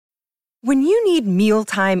When you need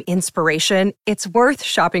mealtime inspiration, it's worth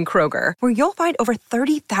shopping Kroger, where you'll find over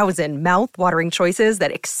 30,000 mouth-watering choices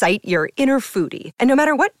that excite your inner foodie. And no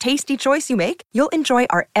matter what tasty choice you make, you'll enjoy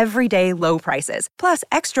our everyday low prices, plus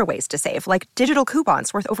extra ways to save, like digital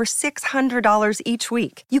coupons worth over $600 each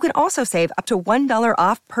week. You can also save up to $1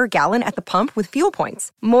 off per gallon at the pump with fuel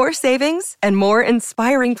points. More savings and more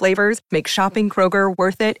inspiring flavors make shopping Kroger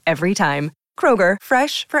worth it every time. Kroger,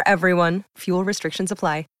 fresh for everyone. Fuel restrictions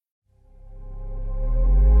apply.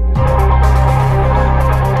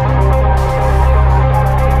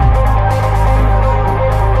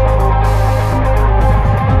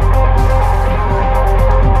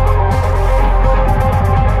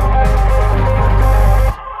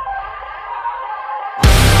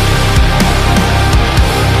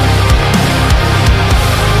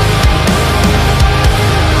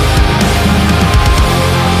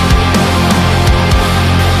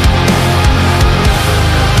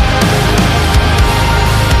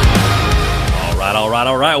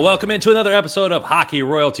 All right. Welcome into another episode of Hockey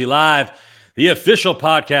Royalty Live, the official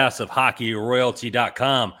podcast of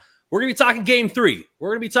HockeyRoyalty.com. We're going to be talking Game 3. We're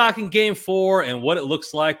going to be talking Game 4 and what it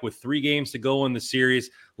looks like with 3 games to go in the series.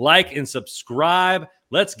 Like and subscribe.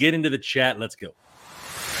 Let's get into the chat. Let's go.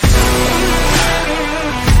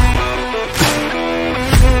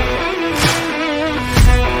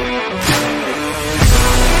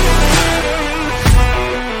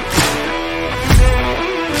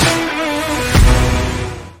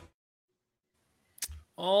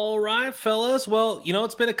 All right, fellas. Well,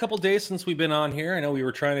 it's been a couple days since we've been on here. I know we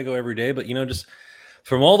were trying to go every day, but, just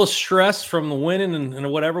from all the stress from the winning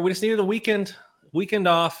and whatever, we just needed a weekend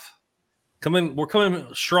off. We're coming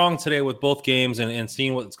strong today with both games and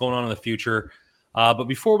seeing what's going on in the future. But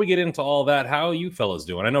before we get into all that, how are you fellas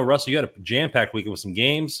doing? I know, Russell, you had a jam-packed weekend with some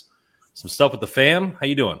games, some stuff with the fam. How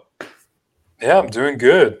you doing? Yeah, I'm doing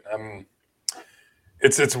good.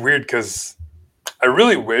 It's weird because I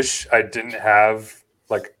really wish I didn't have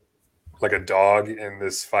like a dog in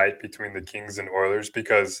this fight between the Kings and Oilers,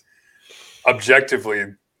 because objectively,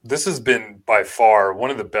 this has been by far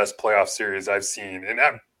one of the best playoff series I've seen in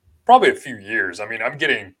probably a few years. I mean, I'm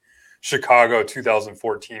getting Chicago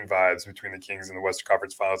 2014 vibes between the Kings and the Western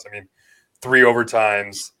Conference Finals. I mean, 3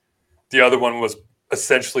 overtimes. The other one was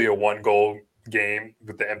essentially a 1-goal game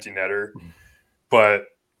with the empty netter. But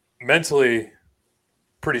mentally,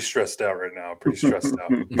 pretty stressed out right now. But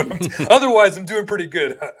otherwise, I'm doing pretty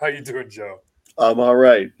good. How you doing, Joe? I'm all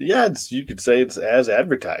right. Yeah, you could say it's as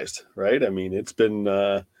advertised, right? I mean, it's been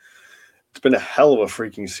a hell of a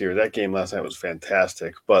freaking series. That game last night was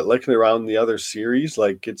fantastic. But looking around the other series,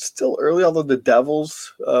 it's still early. Although the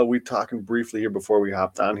Devils, we talking briefly here before we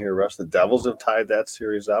hopped on here, Russ, the Devils have tied that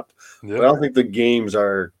series up. Yeah. But I don't think the games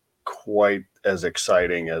are quite as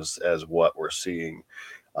exciting as what we're seeing.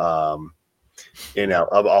 I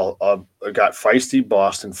got feisty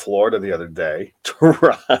Boston, Florida the other day.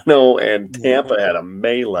 Toronto and Tampa had a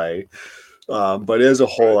melee. But as a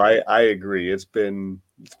whole, I agree. It's been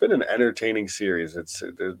an entertaining series. It's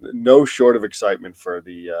no short of excitement for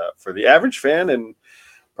the average fan, and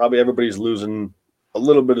probably everybody's losing a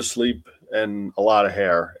little bit of sleep and a lot of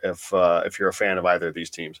hair if you're a fan of either of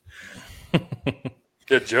these teams.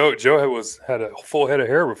 Yeah, Joe had a full head of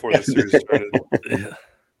hair before the series started. Yeah.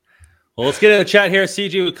 Well, let's get into the chat here.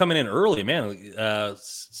 CJ coming in early, man.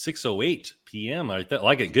 6:08 p.m. I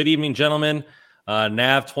like it. Good evening, gentlemen.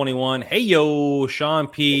 Nav21. Hey, yo, Sean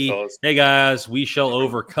P. Hey, guys. We shall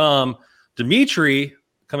overcome. Dimitri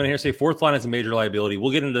coming in here, say fourth line is a major liability.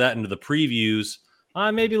 We'll get into that into the previews.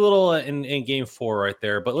 Maybe a little in Game 4 right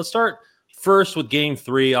there. But let's start first with Game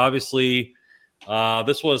 3. Obviously,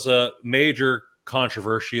 this was a major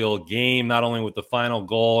controversial game, not only with the final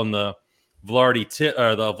goal and the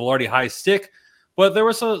Velarde high stick, but there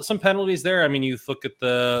were some penalties there. I mean, you look at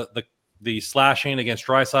the slashing against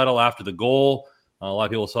Draisaitl after the goal. A lot of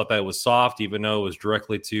people thought that it was soft, even though it was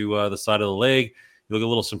directly to the side of the leg. You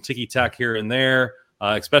look at some ticky-tack here and there,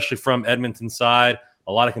 especially from Edmonton's side.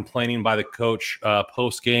 A lot of complaining by the coach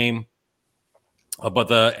post-game. But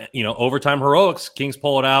the overtime heroics, Kings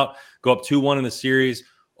pull it out, go up 2-1 in the series.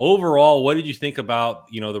 Overall, what did you think about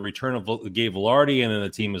the return of Gabe Velarde and then the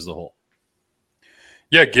team as a whole?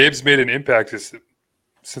 Yeah, Gabe's made an impact since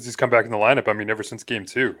he's come back in the lineup. I mean, ever since Game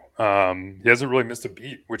 2. He hasn't really missed a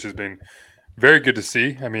beat, which has been very good to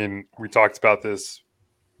see. I mean, we talked about this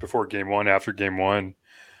before Game 1, after Game 1.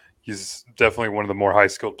 He's definitely one of the more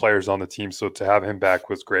high-skilled players on the team, so to have him back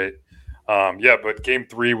was great. But Game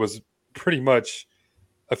 3 was pretty much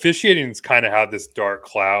 – officiating's kind of had this dark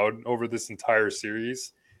cloud over this entire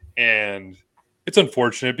series, and it's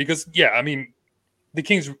unfortunate because, the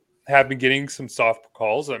Kings – have been getting some soft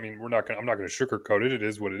calls. I mean, I'm not going to sugarcoat it. It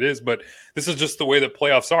is what it is, but this is just the way that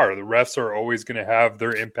playoffs are. The refs are always going to have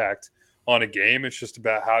their impact on a game. It's just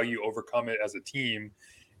about how you overcome it as a team.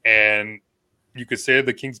 And you could say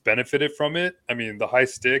the Kings benefited from it. I mean, the high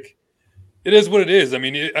stick, it is what it is. I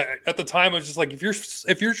mean, at the time, I was just like,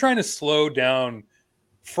 if you're trying to slow down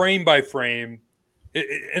frame by frame,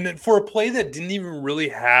 and then for a play that didn't even really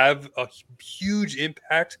have a huge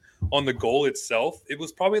impact on the goal itself, it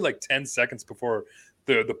was probably like 10 seconds before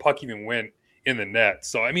the puck even went in the net.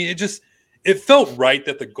 So, I mean, it felt right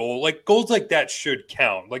that the goals like that should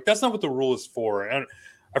count. Like, that's not what the rule is for. And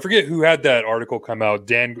I forget who had that article come out,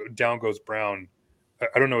 Down Goes Brown.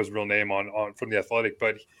 I don't know his real name on from The Athletic,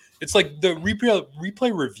 but it's like the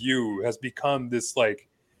replay review has become this like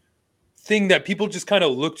thing that people just kind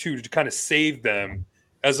of look to kind of save them,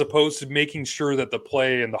 as opposed to making sure that the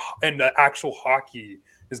play and the actual hockey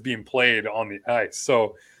is being played on the ice.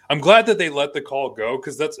 So I'm glad that they let the call go,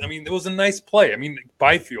 because it was a nice play. I mean,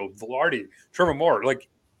 Byfield, Velarde, Trevor Moore, like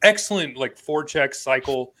excellent like forecheck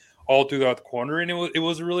cycle all throughout the corner, and it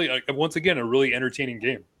was really once again a really entertaining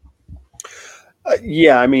game.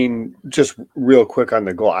 Yeah, I mean, just real quick on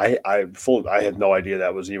the goal. I had no idea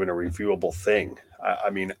that was even a reviewable thing.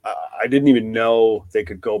 I mean, I didn't even know they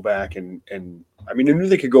could go back and I mean, I knew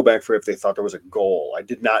they could go back for if they thought there was a goal. I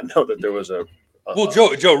did not know that there was a well,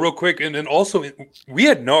 Joe, real quick, and also we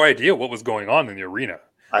had no idea what was going on in the arena.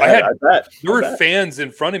 I bet there were fans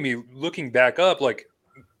in front of me looking back up, like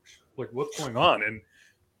what's going on, and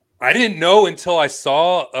I didn't know until I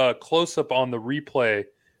saw a close up on the replay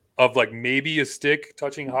of like maybe a stick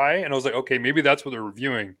touching high, and I was like, okay, maybe that's what they're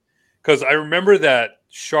reviewing, because I remember that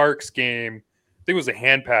Sharks game. I think it was a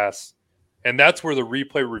hand pass, and that's where the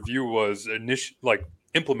replay review was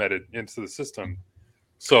implemented into the system.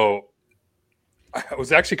 So I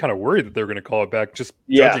was actually kind of worried that they were going to call it back, just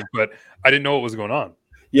judging, but I didn't know what was going on.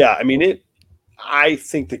 Yeah, I mean I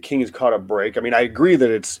think the Kings caught a break. I mean, I agree that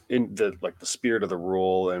it's in the spirit of the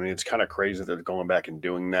rule. I mean, it's kind of crazy that they're going back and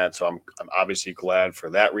doing that. So I'm obviously glad for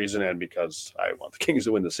that reason, and because I want the Kings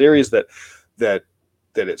to win the series, that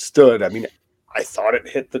it stood. I mean, I thought it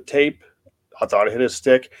hit the tape. I thought it hit his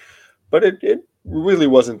stick, but it really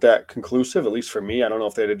wasn't that conclusive, at least for me. I don't know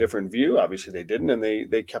if they had a different view. Obviously they didn't, and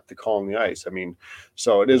they kept the call on the ice. I mean,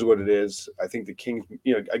 so it is what it is. I think the Kings,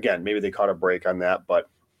 again, maybe they caught a break on that, but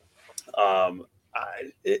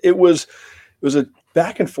it was a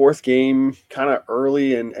back and forth game kind of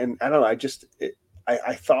early, and I don't know.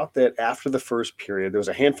 I thought that after the first period, there was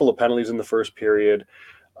a handful of penalties in the first period.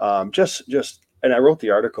 And I wrote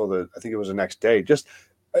the article that I think it was the next day, just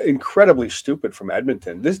incredibly stupid from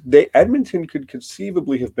Edmonton. Edmonton could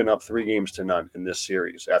conceivably have been up 3-0 in this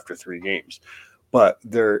series after 3 games, but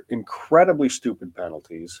they're incredibly stupid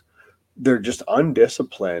penalties. They're just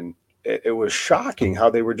undisciplined. It was shocking how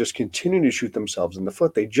they were just continuing to shoot themselves in the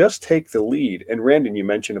foot. They just take the lead. And Randon, you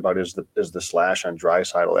mentioned about is the slash on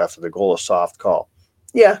Draisaitl after the goal a soft call?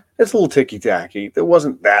 Yeah, it's a little ticky tacky. There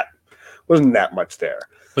wasn't that much there.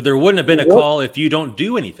 But there wouldn't have been a call if you don't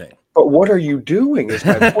do anything. But what are you doing is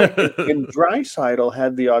my point. And Draisaitl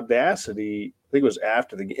had the audacity. I think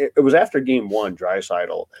it was after game 1.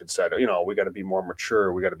 Draisaitl had said, we got to be more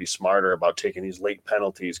mature. We got to be smarter about taking these late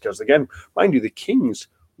penalties. Because again, mind you, the Kings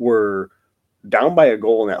were down by a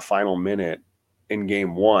goal in that final minute in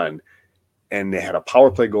game 1, and they had a power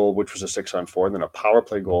play goal, which was a 6-on-4, and then a power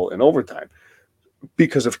play goal in overtime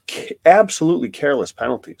because of absolutely careless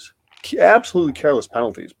penalties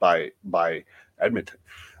by Edmonton.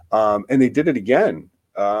 And they did it again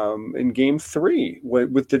in game 3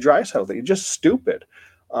 with the Draisaitl thing. Just stupid.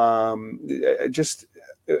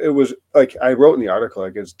 It was like I wrote in the article,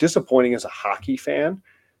 like it's disappointing as a hockey fan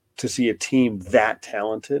to see a team that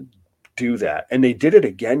talented do that. And they did it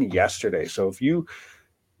again yesterday. So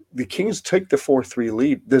the Kings take the 4-3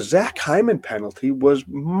 lead. The Zach Hyman penalty was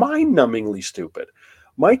mind-numbingly stupid.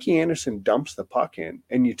 Mikey Anderson dumps the puck in,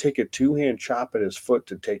 and you take a 2-hand chop at his foot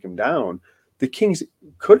to take him down. The Kings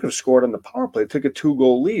could have scored on the power play, took a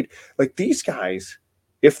 2-goal lead. Like these guys,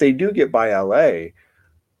 if they do get by LA,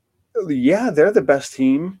 yeah, they're the best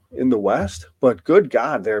team in the West, but good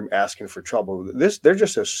God, they're asking for trouble. They're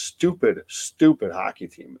just a stupid, stupid hockey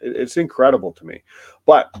team. It's incredible to me.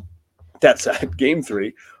 But that said, game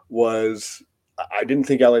 3 I didn't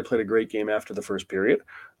think LA played a great game after the first period.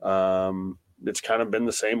 It's kind of been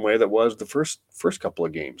the same way that was the first couple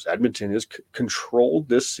of games. Edmonton has controlled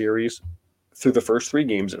this series through the first 3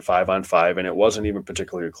 games at 5-on-5, and it wasn't even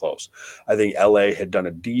particularly close. I think LA had done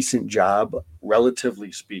a decent job,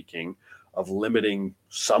 relatively speaking, of limiting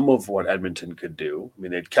some of what Edmonton could do. I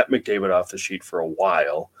mean, they'd kept McDavid off the sheet for a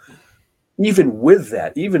while. even with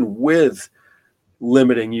that, even with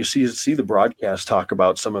limiting, you see the broadcast talk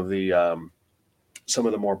about some of the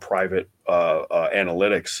more private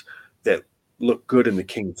analytics that look good in the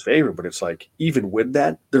Kings' favor, but it's like even with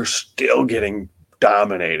that, they're still getting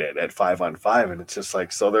dominated at 5-on-5, and it's just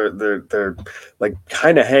like, so they're like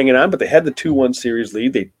kind of hanging on, but they had the 2-1 series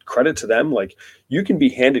lead. They credit to them, like you can be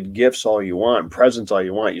handed gifts all you want, presents all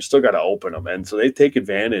you want, you still got to open them, and so they take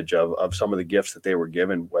advantage of some of the gifts that they were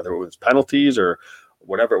given, whether it was penalties or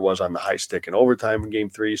whatever it was on the high stick in overtime in Game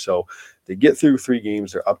 3. So they get through 3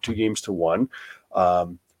 games. They're up 2-1.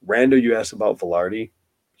 Rando, you asked about Velarde,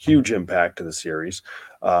 huge impact to the series.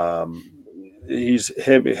 He's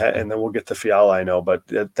him, and then we'll get to Fiala, I know, but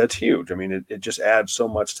that's huge. I mean, it just adds so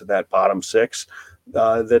much to that bottom 6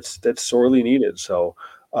 that's sorely needed. So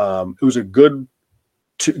it was a good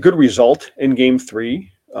result in Game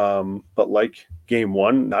 3, but like Game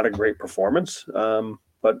 1, not a great performance.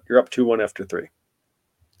 But you're up 2-1 after 3.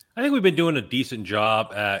 I think we've been doing a decent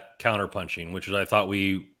job at counterpunching, which is I thought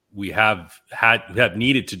we have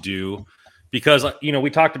needed to do, because we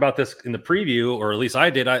talked about this in the preview, or at least I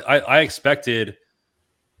did. I expected,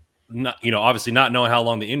 not, obviously not knowing how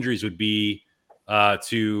long the injuries would be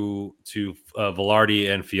to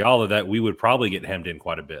Velarde and Fiala, that we would probably get hemmed in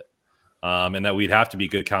quite a bit, and that we'd have to be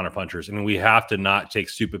good counterpunchers, and we have to not take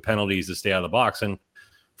stupid penalties to stay out of the box. And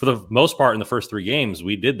for the most part, in the first 3 games,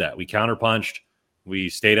 we did that. We counterpunched. We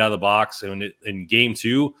stayed out of the box, and in Game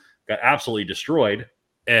 2, got absolutely destroyed,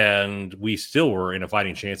 and we still were in a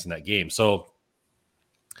fighting chance in that game. So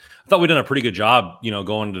I thought we'd done a pretty good job,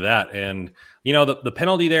 going into that. And, the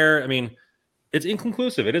penalty there, I mean, it's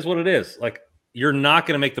inconclusive. It is what it is. Like, you're not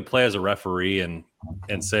going to make the play as a referee and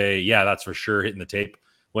say, yeah, that's for sure hitting the tape,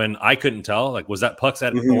 when I couldn't tell. Like, was that puck's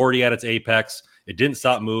already at its apex? It didn't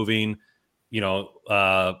stop moving.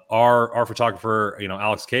 Our photographer,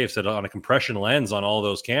 Alex Cave, said on a compression lens on all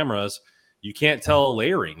those cameras, you can't tell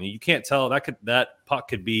layering. You can't tell that puck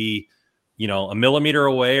could be, a millimeter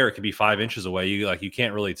away, or it could be 5 inches away. You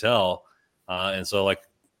can't really tell. And so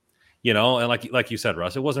and like you said,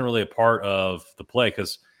 Russ, it wasn't really a part of the play,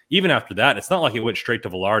 because even after that, it's not like it went straight to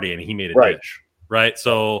Velarde and he made a dish, right?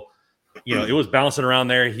 So, it was bouncing around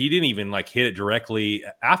there. He didn't even hit it directly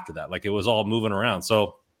after that. Like, it was all moving around.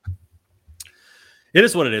 So it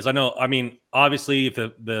is what it is. I know. I mean, obviously, if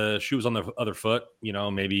the shoe was on the other foot,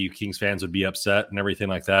 maybe Kings fans would be upset and everything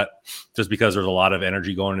like that, just because there's a lot of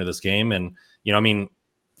energy going into this game. And,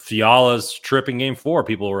 Fiala's trip in Game 4,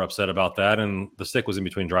 people were upset about that, and the stick was in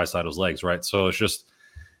between Draisaitl's legs, right? So it's just,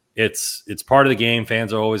 it's part of the game.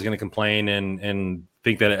 Fans are always going to complain and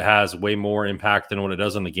think that it has way more impact than what it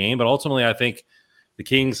does on the game. But ultimately, I think the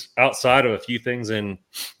Kings, outside of a few things in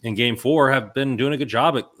Game 4, have been doing a good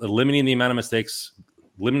job at limiting the amount of mistakes,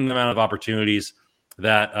 limiting the amount of opportunities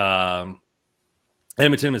that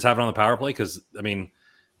Edmonton is having on the power play. Because,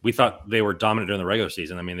 we thought they were dominant during the regular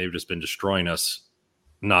season. They've just been destroying us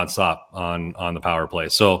nonstop on the power play.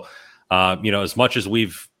 So, as much as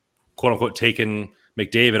we've, quote unquote, taken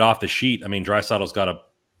McDavid off the sheet, Draisaitl's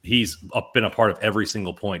he's been a part of every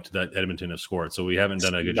single point that Edmonton has scored. So we haven't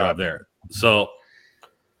done a good job there. So,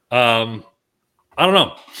 I don't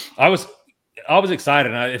know. I was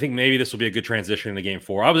excited, and I think maybe this will be a good transition into Game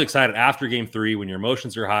 4. I was excited after Game 3 when your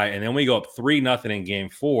emotions are high, and then we go up 3-0 in Game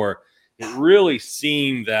 4. It really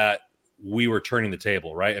seemed that we were turning the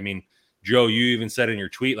table, right? Joe, you even said in your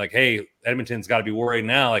tweet, like, hey, Edmonton's got to be worried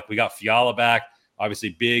now. Like, we got Fiala back,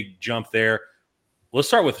 obviously big jump there. Let's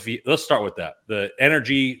start with that. The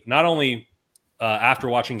energy, not only after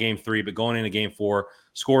watching Game 3, but going into Game 4,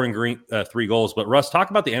 scoring 3 goals. But Russ,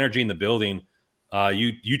 talk about the energy in the building.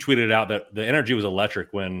 You tweeted out that the energy was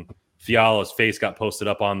electric when Fiala's face got posted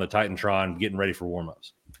up on the Titantron getting ready for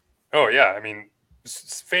warmups. Oh, yeah.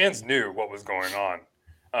 Fans knew what was going on.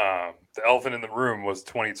 The elephant in the room was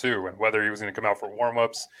 22, and whether he was going to come out for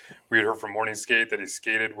warmups. We had heard from Morning Skate that he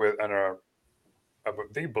skated with I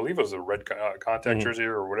believe it was a red contact jersey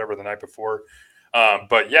or whatever the night before.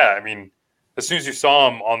 But yeah, as soon as you saw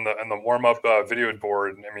him on the warm up video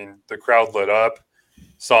board, the crowd lit up.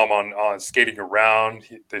 Saw him on skating around.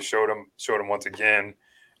 They showed him once again,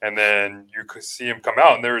 and then you could see him come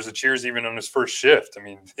out, and there was a cheers even on his first shift.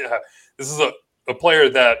 This is a player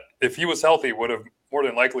that, if he was healthy, would have more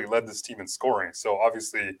than likely led this team in scoring. So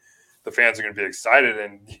obviously, the fans are going to be excited.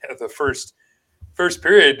 And the first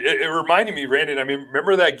period, it reminded me, Brandon.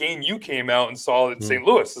 Remember that game you came out and saw at St.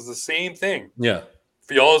 Louis? It's the same thing. Yeah,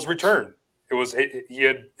 Fiala's return. He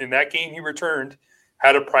had in that game he returned,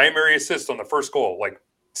 had a primary assist on the first goal, like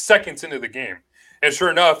seconds into the game. And sure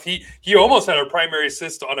enough, he almost had a primary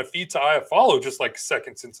assist on a feed to Iafallo just like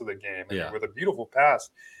seconds into the game. With a beautiful pass.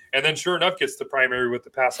 And then sure enough, gets the primary with the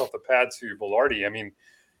pass off the pad to Velarde. I mean,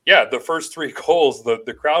 yeah, the first 3 goals,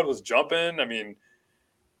 the crowd was jumping. I mean,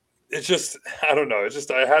 it's just, I don't know. It's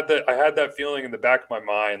just, I had that feeling in the back of my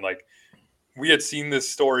mind. Like, we had seen this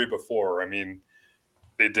story before. I mean,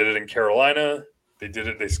 they did it in Carolina.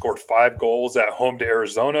 They scored 5 goals at home to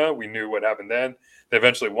Arizona. We knew what happened then. They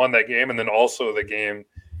eventually won that game. And then also the game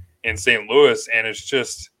in St. Louis. And it's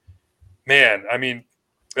just, man, I mean,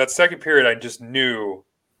 that second period, I just knew,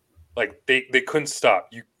 like, they couldn't stop.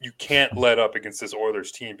 You can't let up against this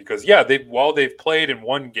Oilers team because, yeah, while they've played and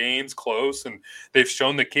won games close and they've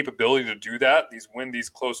shown the capability to do that, win these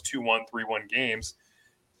close 2-1, 3-1 games,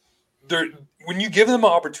 when you give them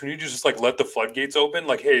an opportunity to just, like, let the floodgates open,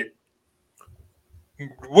 like, hey,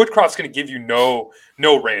 Woodcroft's going to give you no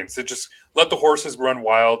reins. They just let the horses run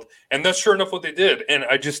wild, and that's sure enough what they did. And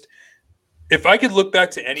if I could look back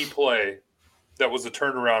to any play that was a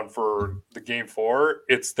turnaround for the game 4,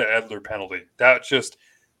 it's the Edler penalty. That just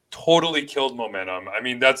totally killed momentum. I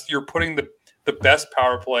mean, you're putting the best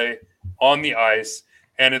power play on the ice,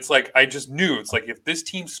 and it's like I just knew it's like if this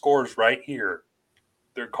team scores right here,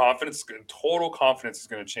 their total confidence is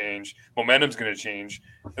going to change. Momentum's going to change.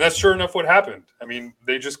 And that's sure enough what happened. I mean,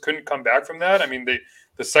 they just couldn't come back from that. I mean,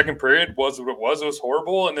 the second period was what it was. It was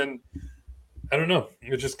horrible. And then, I don't know.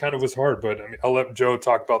 It just kind of was hard. But I mean, I'll let Joe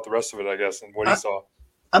talk about the rest of it, I guess, and what he saw.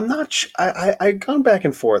 I'm not I've gone back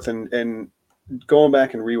and forth and going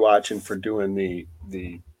back and rewatching for doing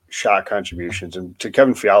the shot contributions. And to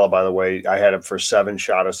Kevin Fiala, by the way, I had him for 7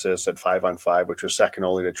 shot assists at 5-on-5, which was second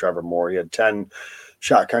only to Trevor Moore. He had 10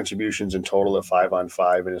 shot contributions in total at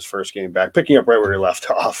 5-on-5 in his first game back, picking up right where he left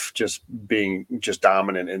off, just being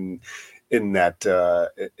dominant in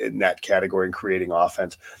that category and creating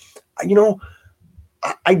offense. You know,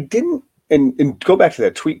 I didn't, and go back to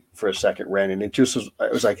that tweet for a second, Ren, and it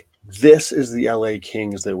was like, this is the LA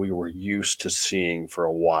Kings that we were used to seeing for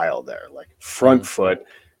a while there, like front foot.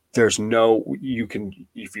 There's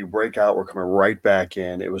if you break out, we're coming right back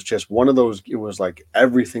in. It was just one of those, it was like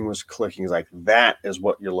everything was clicking. It's like, that is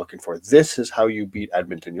what you're looking for. This is how you beat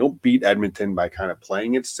Edmonton. You'll beat Edmonton by kind of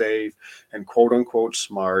playing it safe and quote unquote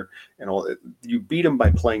smart and all. You beat them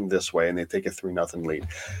by playing this way, and they take a 3-0 lead.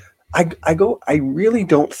 I really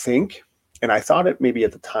don't think, and I thought it maybe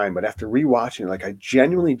at the time, but after rewatching, like, I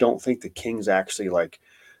genuinely don't think the Kings actually like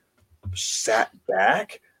sat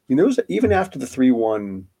back. I mean, there was, even after the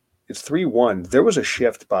 3-1, it's 3-1, there was a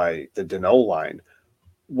shift by the Deneau line,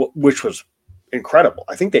 which was incredible.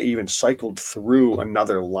 I think they even cycled through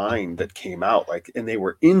another line that came out, like, and they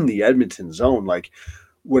were in the Edmonton zone. Like,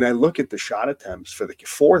 when I look at the shot attempts for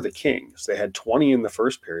the Kings, they had 20 in the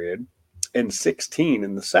first period and 16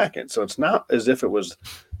 in the second. So it's not as if it was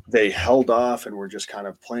they held off and were just kind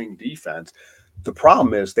of playing defense. The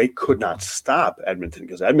problem is they could not stop Edmonton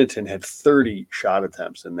because Edmonton had 30 shot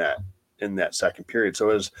attempts in that second period.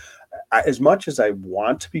 So as much as I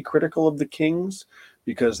want to be critical of the Kings,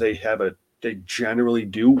 because they generally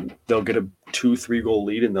they'll get a 2-3 goal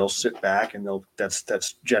lead and they'll sit back and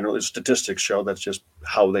that's generally, statistics show that's just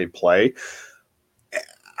how they play.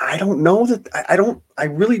 I don't know that I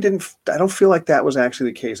don't feel like that was actually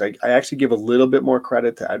the case. I actually give a little bit more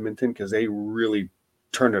credit to Edmonton because they really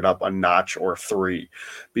turned it up a notch or 3,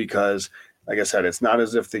 because like I said, it's not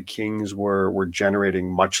as if the Kings were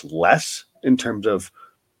generating much less in terms of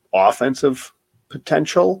offensive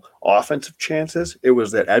potential, offensive chances. It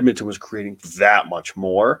was that Edmonton was creating that much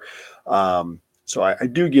more. So I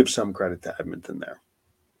do give some credit to Edmonton there.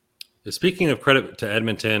 Speaking of credit to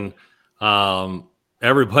Edmonton,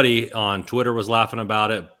 everybody on Twitter was laughing about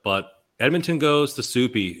it, but Edmonton goes to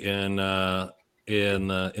Soupy in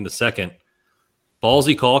the second.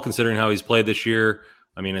 Ballsy call considering how he's played this year.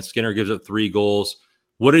 I mean, Skinner gives up 3 goals.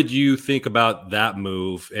 What did you think about that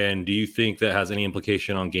move, and do you think that has any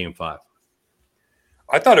implication on Game 5?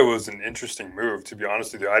 I thought it was an interesting move, to be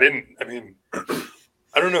honest with you. I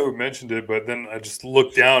don't know who mentioned it, but then I just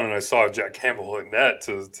looked down and I saw Jack Campbell in net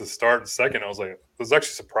to start in second. I was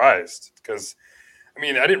actually surprised because, I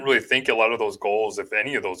mean, I didn't really think a lot of those goals, if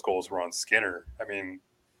any of those goals, were on Skinner. I mean,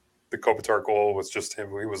 the Kopitar goal was just him.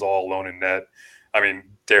 He was all alone in net. I mean,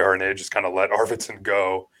 Desharnais just kind of let Arvidsson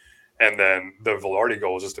go. And then the Velarde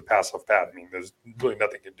goal was just a pass off Pat. I mean, there's really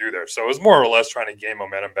nothing to do there. So it was more or less trying to gain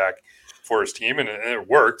momentum back for his team, and it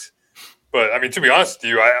worked. But, I mean, to be honest with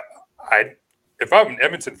you, if I'm an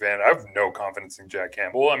Edmonton fan, I have no confidence in Jack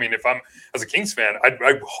Campbell. I mean, if I'm as a Kings fan,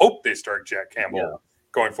 I hope they start Jack Campbell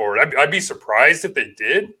going forward. I'd be surprised if they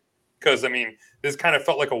did because, I mean, this kind of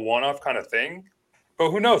felt like a one-off kind of thing.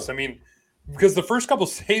 But who knows? I mean, because the first couple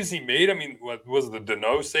saves he made, I mean, what was the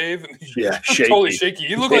Deneau save? Yeah, Totally shaky.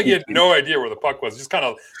 He looked like he had no idea where the puck was. Just kind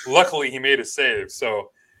of luckily he made a save.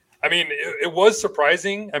 So, I mean, it was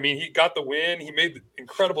surprising. I mean, he got the win. He made the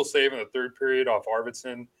incredible save in the third period off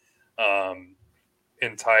Arvidsson.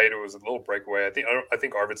 In tight, it was a little breakaway. I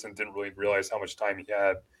think Arvidsson didn't really realize how much time he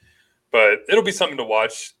had, but it'll be something to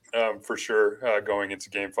watch for sure going into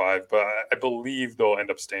Game 5. But I believe they'll end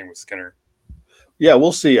up staying with Skinner. Yeah,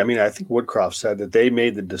 we'll see. I mean, I think Woodcroft said that they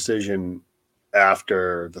made the decision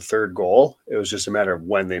after the third goal. It was just a matter of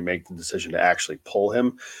when they make the decision to actually pull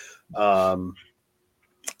him. After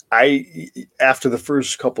the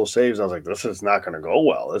first couple of saves, I was like, this is not going to go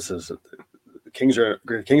well. The Kings are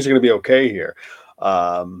going to be okay here.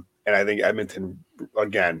 And I think Edmonton,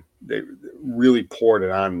 again, they really poured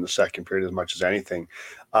it on in the second period as much as anything.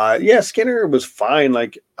 Skinner was fine.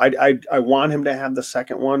 Like I want him to have the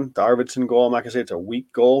second one, the Arvidsson goal. I'm not gonna say it's a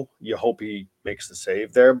weak goal. You hope he makes the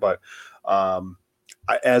save there, but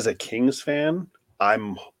as a Kings fan,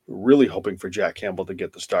 I'm really hoping for Jack Campbell to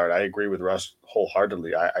get the start. I agree with Russ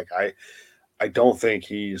wholeheartedly. I don't think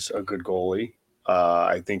he's a good goalie.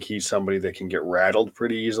 I think he's somebody that can get rattled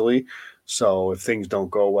pretty easily. So if things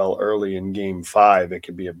don't go well early in Game 5, it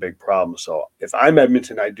could be a big problem. So if I'm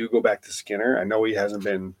Edmonton, I do go back to Skinner. I know he hasn't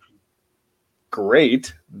been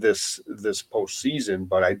great this postseason,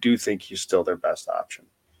 but I do think he's still their best option.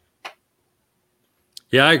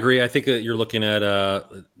 Yeah, I agree. I think that you're looking at,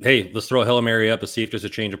 hey, let's throw a Hail Mary up to see if there's a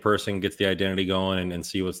change of person, gets the identity going and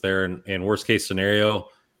see what's there. And worst case scenario,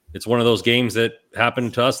 it's one of those games that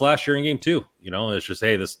happened to us last year in Game 2. You know, it's just,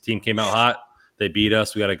 hey, this team came out hot. They beat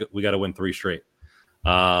us. We got to win 3 straight.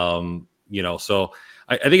 So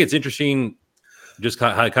I think it's interesting just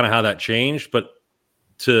kind of how that changed. But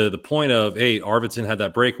to the point of, hey, Arvidsson had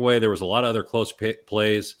that breakaway. There was a lot of other close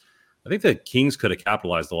plays. I think the Kings could have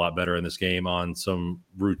capitalized a lot better in this game on some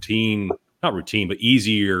not routine, but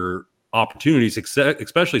easier opportunities,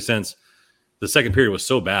 especially since the second period was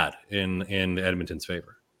so bad in Edmonton's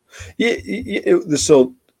favor.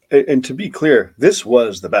 And to be clear, this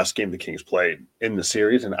was the best game the Kings played in the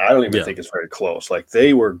series, and I don't even think it's very close. Like,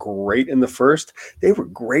 they were great in the first. They were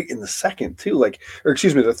great in the second, too.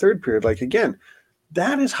 The third period. Like, again,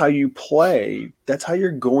 that is how you play. That's how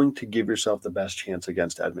you're going to give yourself the best chance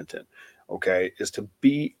against Edmonton, okay, is to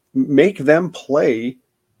make them play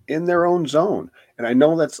in their own zone. And I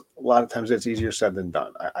know that's a lot of times that's easier said than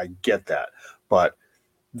done. I get that. But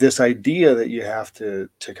this idea that you have to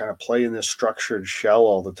kind of play in this structured shell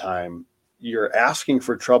all the time, you're asking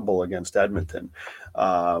for trouble against Edmonton.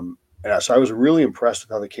 So I was really impressed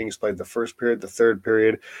with how the Kings played the first period, the third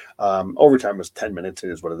period. Overtime was 10 minutes. It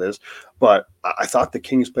is what it is. But I thought the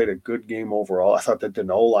Kings played a good game overall. I thought the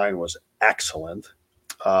Deneau line was excellent.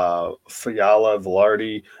 Fiala,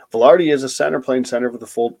 Velarde. Velarde is a center, playing center for the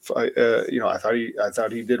full. I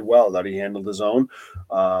thought he did well. I thought he handled his own.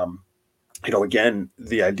 Again,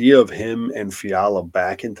 the idea of him and Fiala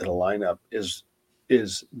back into the lineup is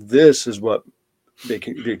what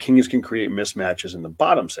the Kings can create mismatches in the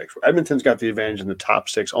bottom 6. Edmonton's got the advantage in the top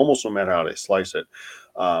 6, almost no matter how they slice it.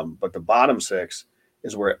 But the bottom 6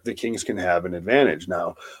 is where the Kings can have an advantage.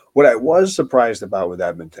 Now, what I was surprised about with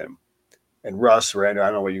Edmonton, and Russ, Randy, I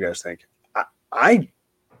don't know what you guys think. I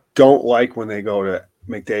don't like when they go to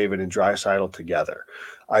McDavid and Draisaitl together.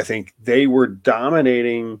 I think they were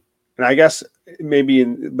dominating. And I guess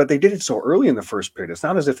but they did it so early in the first period. It's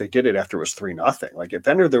not as if they did it after it was 3-0. Like, if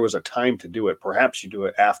there was a time to do it, perhaps you do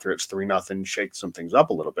it after it's 3-0, shake some things up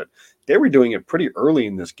a little bit. They were doing it pretty early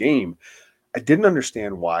in this game. I didn't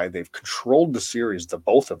understand why. They've controlled the series, the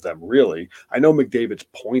both of them, really. I know McDavid's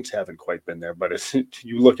points haven't quite been there, but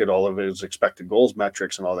you look at all of his expected goals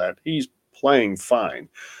metrics and all that, he's playing fine.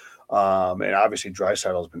 And obviously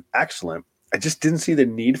Draisaitl has been excellent. I just didn't see the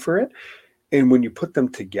need for it. And when you put them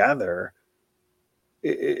together,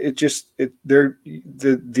 the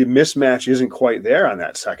mismatch isn't quite there on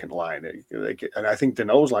that second line. And I think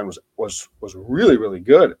Deneau's line was really, really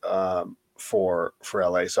good for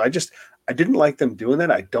LA. So I didn't like them doing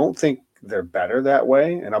that. I don't think they're better that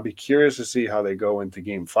way, and I'll be curious to see how they go into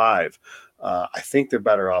Game 5. I think they're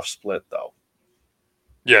better off split, though.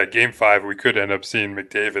 Yeah, Game 5, we could end up seeing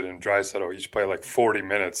McDavid and Draisaitl each play like 40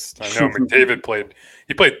 minutes. I know McDavid played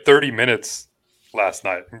 30 minutes last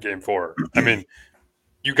night in Game 4. I mean,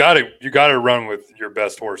 you got to run with your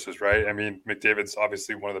best horses, right? I mean, McDavid's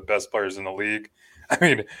obviously one of the best players in the league. I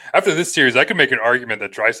mean, after this series, I could make an argument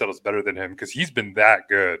that Draisaitl is better than him because he's been that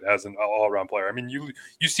good as an all-around player. I mean, you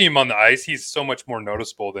see him on the ice, he's so much more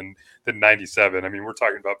noticeable than 97. I mean, we're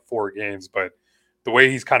talking about 4 games, but the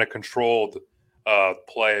way he's kind of controlled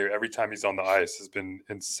play every time he's on the ice has been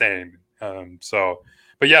insane.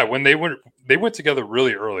 But yeah, when they went together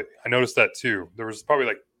really early. I noticed that too. There was probably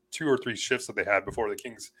like 2 or 3 shifts that they had before the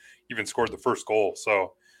Kings even scored the first goal.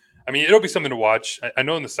 So, I mean, it'll be something to watch. I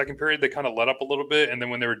know in the second period they kind of let up a little bit, and then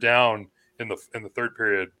when they were down in the third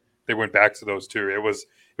period, they went back to those two. It was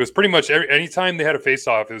pretty much anytime they had a face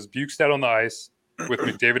off, it was Bukestad on the ice with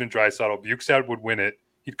McDavid and Draisaitl. Bukestad would win it.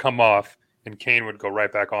 He'd come off, and Kane would go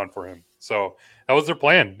right back on for him. So that was their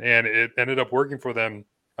plan, and it ended up working for them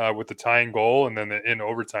with the tying goal, and then in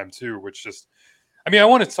overtime too, which just. I mean, I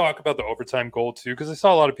want to talk about the overtime goal too, because I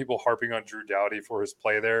saw a lot of people harping on Drew Doughty for his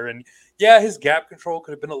play there. And yeah, his gap control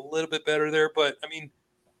could have been a little bit better there, but I mean,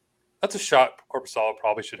 that's a shot Korpisalo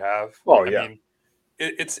probably should have. Oh, yeah. I mean,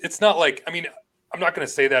 it's not like, I mean, I'm not going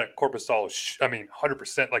to say that Korpisalo,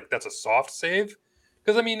 100% like that's a soft save,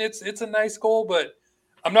 because I mean, it's a nice goal, but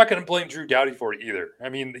I'm not going to blame Drew Doughty for it either. I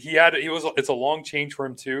mean, it's a long change for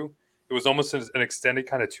him too. It was almost an extended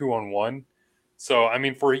kind of 2-on-1. So, I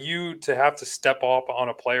mean, for you to have to step up on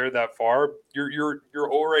a player that far, you're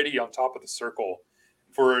already on top of the circle.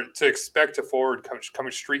 To expect a forward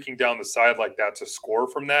coming streaking down the side like that to score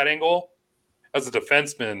from that angle, as a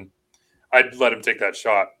defenseman, I'd let him take that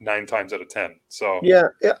shot 9 times out of 10. So yeah,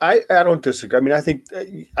 I don't disagree. I mean, I think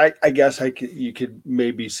I guess you could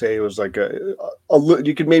maybe say it was like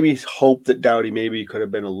you could maybe hope that Doughty maybe could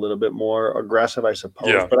have been a little bit more aggressive, I suppose.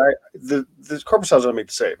 Yeah. But the Korpisalo doesn't make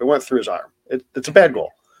the save. It went through his arm. It's a bad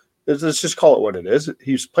goal. Let's just call it what it is.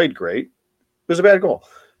 He's played great. It was a bad goal.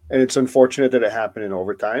 And it's unfortunate that it happened in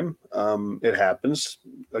overtime. It happens.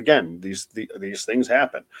 Again, these things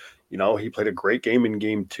happen. You know, he played a great game in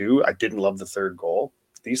game 2. I didn't love the third goal.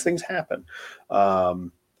 These things happen.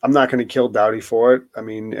 I'm not going to kill Doughty for it. I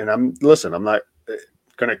mean, and I'm not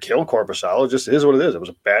going to kill Korpisalo. It just is what it is. It was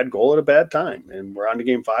a bad goal at a bad time. And we're on to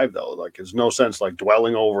game 5, though. Like, there's no sense like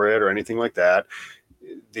dwelling over it or anything like that.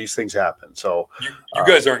 These things happen. So you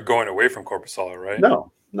guys aren't going away from Korpisalo, right?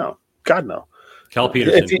 No. God, no. Cal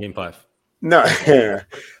Peterson, game 5. No, I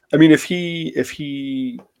mean, if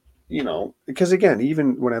he, you know, because again,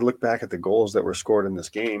 even when I look back at the goals that were scored in this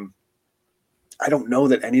game, I don't know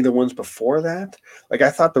that any of the ones before that, like I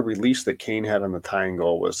thought the release that Kane had on the tying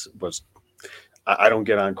goal was I don't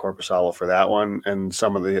get on Korpisalo for that one. And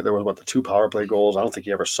there was the 2 power play goals. I don't think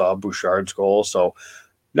he ever saw Bouchard's goal. So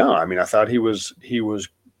no, I mean, I thought he was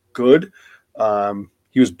good.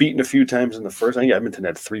 He was beaten a few times in the first. I think Edmonton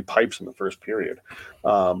had 3 pipes in the first period,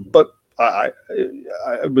 but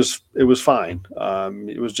it was fine.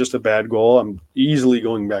 It was just a bad goal. I'm easily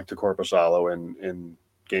going back to Korpisalo in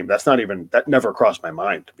game. That never crossed my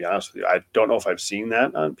mind, to be honest with you. I don't know if I've seen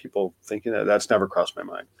that on people thinking that's never crossed my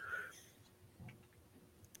mind.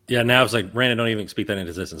 Yeah, now it's like Brandon, don't even speak that into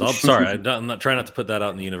existence. I'm sorry, I'm not trying not to put that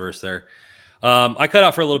out in the universe there. I cut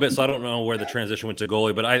out for a little bit, so I don't know where the transition went to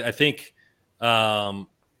goalie, but I think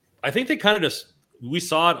they kind of we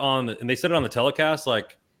saw it and they said it on the telecast,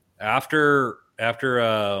 like after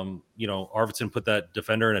Arvidsson put that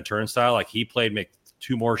defender in a turnstile, like he played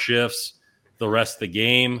 2 more shifts the rest of the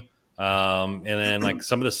game, and then like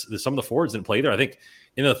some of the forwards didn't play either. I think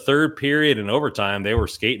in the third period and overtime they were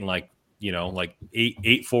skating like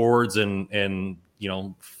eight forwards and 4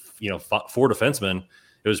 defensemen.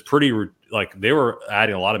 It was pretty like they were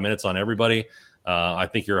adding a lot of minutes on everybody. I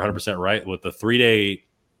think you're 100% right with the 3-day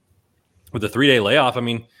layoff. I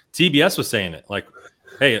mean, TBS was saying it like,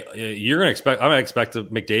 hey, I'm going to expect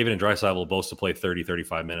McDavid and Draisaitl both to play 30,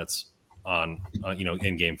 35 minutes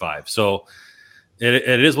in game 5. So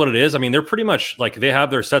it is what it is. I mean, they're pretty much like they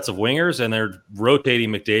have their sets of wingers and they're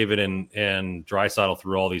rotating McDavid and Draisaitl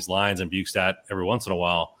through all these lines and Bukestad every once in a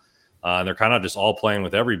while. They're kind of just all playing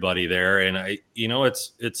with everybody there. And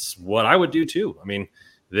it's what I would do too. I mean,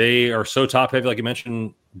 they are so top heavy, like you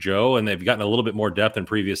mentioned, Joe, and they've gotten a little bit more depth in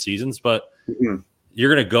previous seasons, but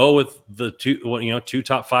you're going to go with the 2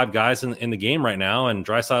 top 5 guys in the game right now. And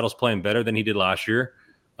Draisaitl's playing better than he did last year.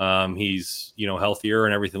 He's, healthier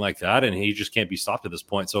and everything like that. And he just can't be stopped at this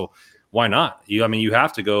point. So why not? You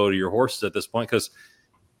have to go to your horses at this point. Cause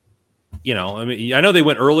I know they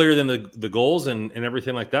went earlier than the goals and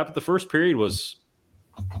everything like that, but the first period was,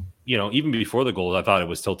 even before the goals, I thought it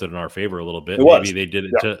was tilted in our favor a little bit. Maybe they did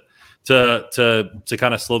it to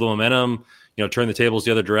kind of slow the momentum, turn the tables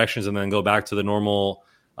the other directions and then go back to the normal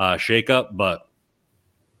shakeup. But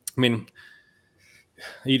I mean,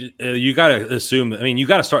 you got to assume. I mean, you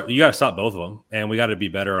got to stop both of them, and we got to be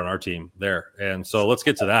better on our team there. And so let's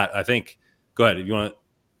get to that. I think. Go ahead if you want to.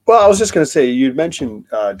 Well, I was just going to say you'd mentioned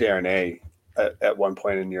Darren A at one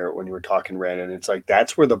point when you were talking, Brandon. It's like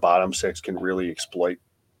that's where the bottom 6 can really exploit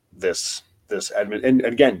this Edmonton.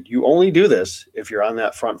 And again, you only do this if you're on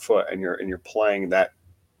that front foot and you're playing that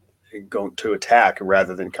go to attack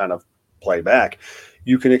rather than kind of play back,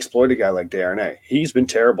 you can exploit a guy like Darnay. He's been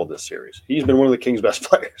terrible this series. He's been one of the Kings' best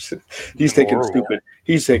players. He's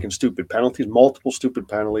taken stupid penalties, multiple stupid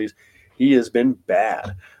penalties. He has been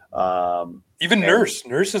bad. Even Nurse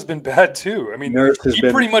has been bad too. I mean,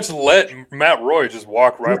 he pretty much let Matt Roy just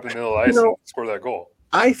walk right up in the middle of the ice and score that goal.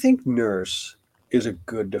 I think Nurse is a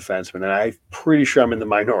good defenseman, and I'm pretty sure I'm in the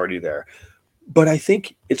minority there. But I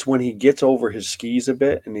think it's when he gets over his skis a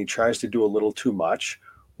bit and he tries to do a little too much,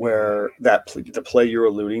 where the play you're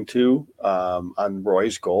alluding to on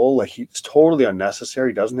Roy's goal, like it's totally unnecessary.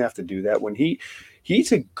 He doesn't have to do that. When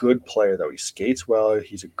he's a good player, though. He skates well.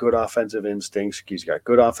 He's a good offensive instincts. He's got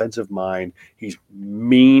good offensive mind. He's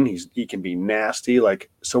mean. He can be nasty.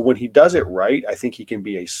 So when he does it right, I think he can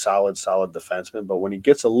be a solid defenseman. But when he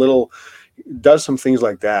gets does some things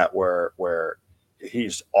like that where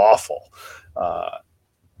he's awful.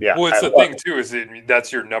 Yeah. Well, it's the thing too, is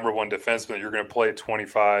that's your number one defenseman. You're going to play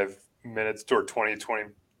 25 minutes or 25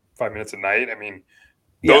 minutes a night. I mean,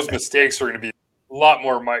 those mistakes are going to be a lot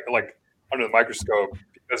more under the microscope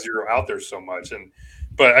because you're out there so much.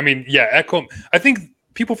 But I mean, Ekholm, I think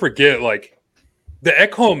people forget the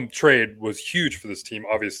Ekholm trade was huge for this team,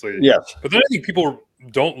 obviously. Yes. But then I think people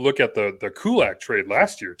don't look at the Kulak trade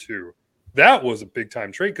last year too. That was a big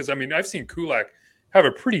time trade because I mean, I've seen Kulak have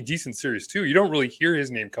a pretty decent series too. You don't really hear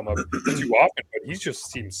his name come up too often, but he just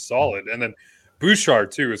seems solid. And then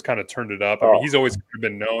Bouchard too has kind of turned it up. I mean, he's always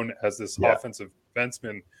been known as this offensive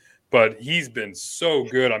defenseman, but he's been so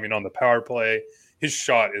good. I mean, on the power play, his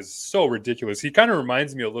shot is so ridiculous. He kind of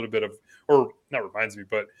reminds me a little bit of, or not reminds me,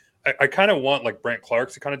 but I kind of want Brent Clark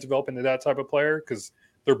to kind of develop into that type of player because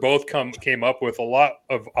they're both came up with a lot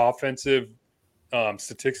of offensive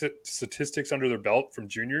statistics under their belt from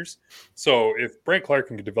juniors. So if Brent Clark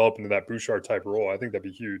can develop into that Bouchard type role, I think that'd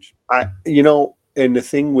be huge. And the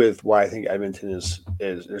thing with why I think Edmonton is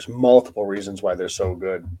there's multiple reasons why they're so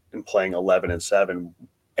good in playing 11-7.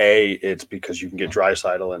 A, it's because you can get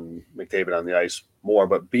Draisaitl and McDavid on the ice more,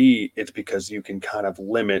 but B, it's because you can kind of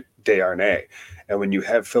limit Desharnais. And when you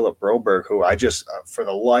have Philip Broberg, who I just, for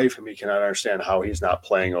the life of me, cannot understand how he's not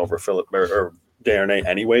playing over Philip or Desharnais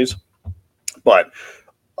anyways. But,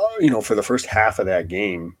 for the first half of that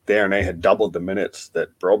game, Desharnais had doubled the minutes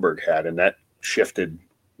that Broberg had, and that shifted,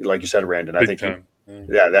 like you said, Randon. I think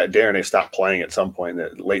that Desharnais stopped playing at some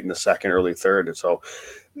point late in the second, early third. And so,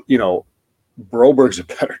 Broberg's a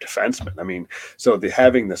better defenseman. I mean, so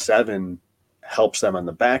having the 7 helps them on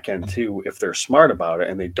the back end too if they're smart about it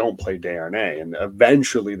and they don't play Desharnais. And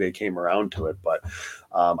eventually they came around to it. But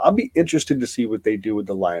I'll be interested to see what they do with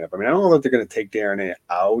the lineup. I mean, I don't know that they're going to take Desharnais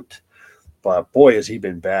out, but boy, has he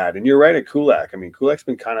been bad. And you're right at Kulak. I mean, Kulak's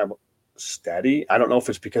been kind of steady. I don't know if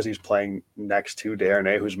it's because he's playing next to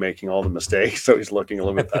Desharnais, who's making all the mistakes, so he's looking a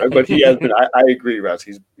little bit better. But he has been. I agree, Russ.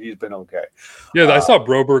 He's been okay. Yeah, I saw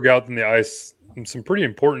Broberg out in the ice in some pretty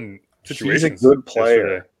important situations. He's a good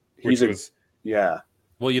player.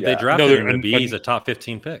 Well, they drafted him to be. He's a top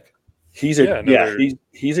 15 pick. He's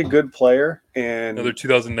a good player, and another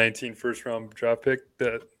 2019 first round draft pick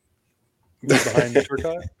that was behind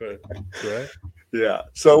Turcotte, but right. Yeah,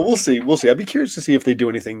 so we'll see. I'd be curious to see if they do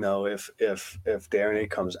anything though. If Desharnais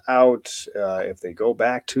comes out, if they go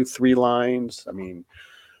back to 3 lines. I mean,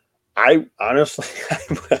 I honestly,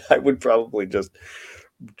 I would probably just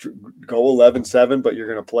go 11-7, but you're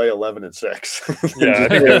going to play 11-6. Yeah, I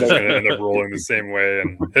think they're going to end up rolling the same way.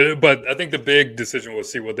 But I think the big decision will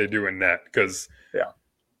see what they do in net because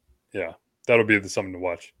that'll be something to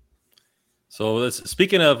watch. So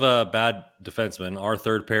speaking of bad defensemen, our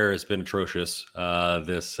third pair has been atrocious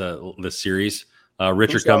this series.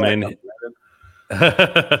 Richard coming in.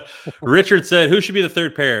 Richard said, "Who should be the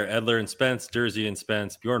third pair? Edler and Spence, Durzi and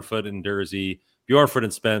Spence, Bjornfoot and Durzi, Bjornfoot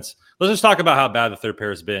and Spence." Let's just talk about how bad the third pair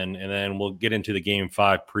has been, and then we'll get into the Game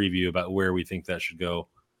 5 preview about where we think that should go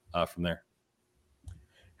from there.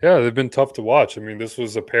 Yeah, they've been tough to watch. I mean, this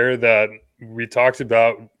was a pair that we talked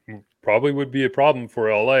about probably would be a problem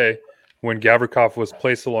for LA when Gavrikov was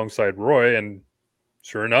placed alongside Roy, and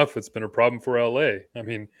sure enough, it's been a problem for LA. I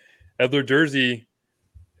mean, Edler Durzi,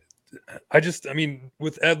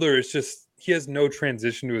 with Edler, it's just he has no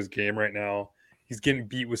transition to his game right now. He's getting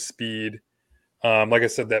beat with speed. Like I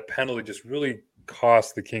said, that penalty just really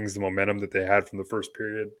cost the Kings the momentum that they had from the first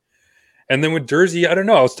period. And then with Durzi, I don't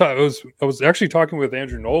know. I was actually talking with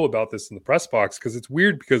Andrew Knoll about this in the press box because it's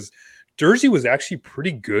weird because Durzi was actually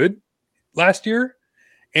pretty good last year.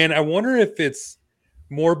 And I wonder if it's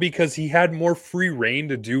more because he had more free reign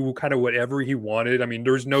to do kind of whatever he wanted. I mean,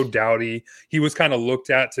 there's no doubt he was kind of looked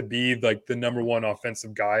at to be like the number one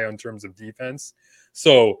offensive guy in terms of defense.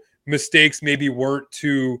 So mistakes maybe weren't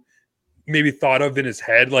too maybe thought of in his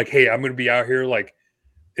head, like, hey, I'm going to be out here. Like,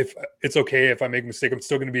 if it's okay if I make a mistake, I'm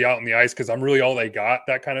still going to be out on the ice because I'm really all they got,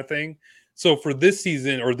 that kind of thing. So for this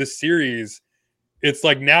season or this series, it's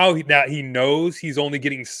like now that he knows he's only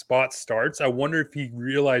getting spot starts, I wonder if he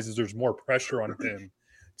realizes there's more pressure on him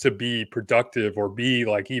to be productive or be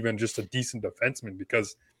like even just a decent defenseman,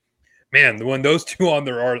 because man, when those two on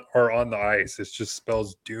there are on the ice, it just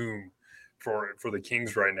spells doom for the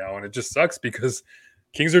Kings right now. And it just sucks because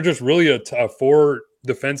Kings are just really a 4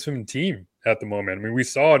 defenseman team at the moment. I mean, we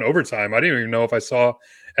saw in overtime. I didn't even know if I saw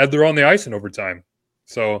Edler on the ice in overtime.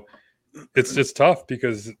 So it's just tough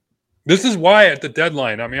because this is why at the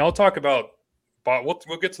deadline, I mean, I'll talk about,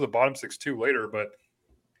 we'll get to the bottom 6 too later, but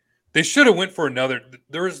they should have went for another.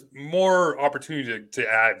 There was more opportunity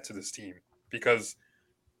to add to this team because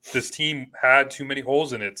this team had too many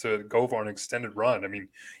holes in it to go for an extended run. I mean,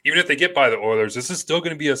 even if they get by the Oilers, this is still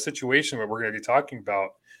going to be a situation that we're going to be talking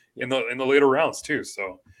about in the later rounds too.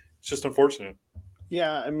 So it's just unfortunate.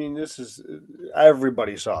 Yeah, I mean, this is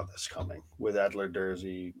everybody saw this coming with Edler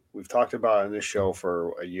Dursey. We've talked about it on this show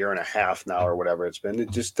for a year and a half now, or whatever it's been. It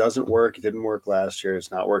just doesn't work. It didn't work last year. It's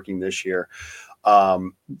not working this year. For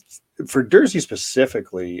Dursey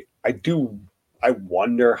specifically, I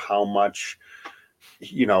wonder how much,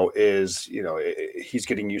 he's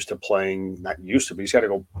getting used to playing, not used to, but he's got to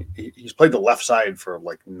go. He's played the left side for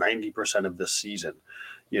like 90% of this season,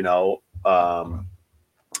 and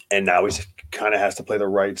now he's kind of has to play the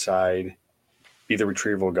right side, be the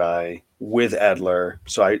retrieval guy with Edler.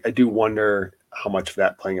 So I do wonder how much of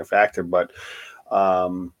that playing a factor. But I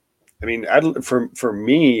mean, for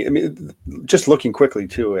me, I mean, just looking quickly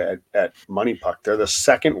too at Money Puck, they're the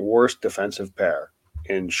second worst defensive pair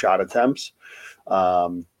in shot attempts,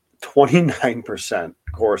 29%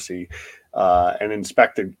 Corsi, and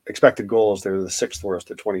expected goals, they're the 6th worst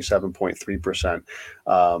at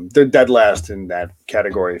 27.3%. They're dead last in that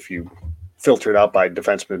category if you filter it out by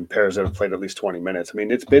defenseman pairs that have played at least 20 minutes. I mean,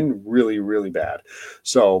 it's been really, really bad.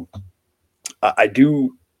 So I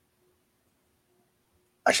don't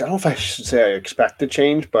know if I should say I expect a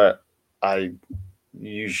change, but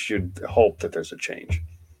you should hope that there's a change.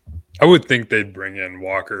 I would think they'd bring in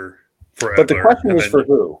Walker for Edler. But the question is for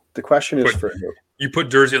who? The question is for who? You put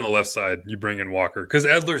Dursey on the left side, you bring in Walker. Because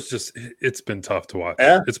Edler's it's been tough to watch.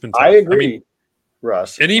 Yeah, it's been tough. I agree,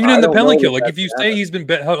 Russ. And even in the penalty kill, like if you say he's been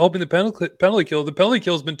helping the penalty kill, the penalty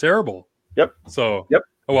kill's been terrible. Yep. So,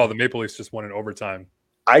 oh, well, the Maple Leafs just won in overtime.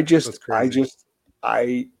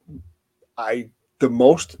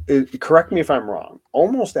 Correct me if I'm wrong,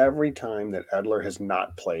 almost every time that Edler has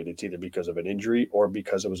not played, it's either because of an injury or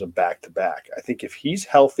because it was a back-to-back. I think if he's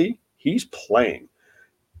healthy, he's playing.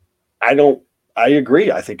 I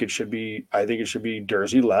agree. I think it should be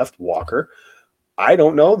Dursey left, Walker. I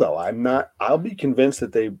don't know though. I'll be convinced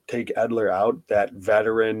that they take Edler out, that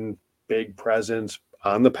veteran, big presence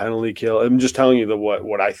on the penalty kill. I'm just telling you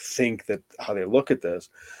what I think, that how they look at this.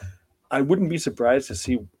 I wouldn't be surprised to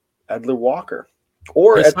see Edler Walker.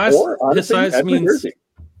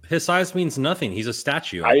 His size means nothing. He's a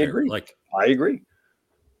statue. I agree. I agree.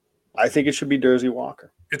 I think it should be Dursey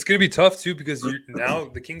Walker. It's going to be tough too because now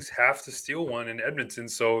the Kings have to steal one in Edmonton.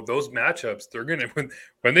 So those matchups, they're going to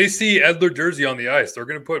when they see Edler Dursey on the ice, they're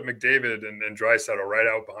going to put McDavid and Draisaitl right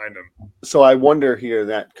out behind him. So I wonder here,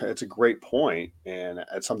 that it's a great point, and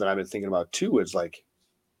it's something I've been thinking about too. Is like,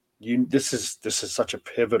 this is such a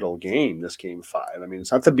pivotal game. This game 5. I mean,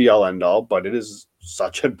 it's not the be all end all, but it is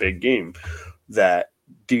such a big game. That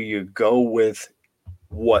do you go with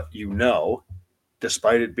what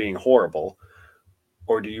despite it being horrible?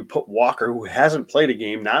 Or do you put Walker, who hasn't played a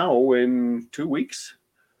game now in 2 weeks,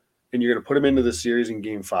 and you're going to put him into the series in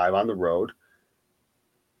game 5 on the road?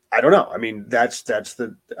 I don't know. I mean, as a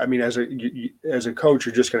coach,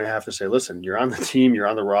 you're just going to have to say, listen, you're on the team, you're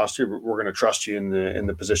on the roster. We're going to trust you in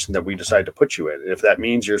the position that we decide to put you in. If that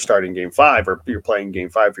means you're starting game 5 or you're playing game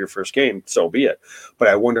 5 for your first game, so be it. But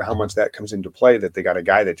I wonder how much that comes into play, that they got a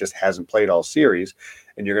guy that just hasn't played all series,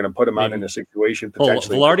 and you're going to put him out in a situation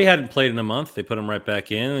potentially. Well, Velarde hadn't played in a month. They put him right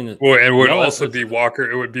back in. And it would also be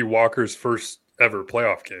Walker. It would be Walker's first ever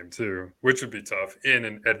playoff game too, which would be tough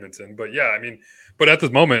in Edmonton. But yeah, I mean, but at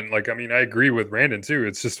this moment, I agree with Brandon too.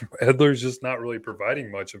 It's just Edler's just not really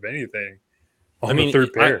providing much of anything on the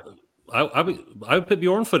third pair. I would put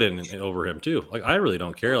Bjornfoot in over him too. Like, I really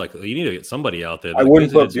don't care. Like, you need to get somebody out there. I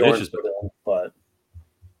wouldn't put Bjornfoot in,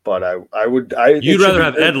 but I would. You'd rather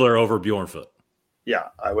have Edler over Bjornfoot. Yeah,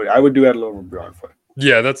 I would do Edler over Bjornfoot.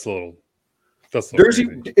 Yeah, that's a little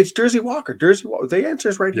Dursey. It's Dursey Walker. Dursey Walker. The answer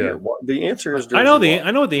is right here. The answer is Dursey I know Walker.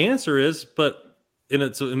 I know what the answer is, but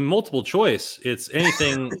in multiple choice, it's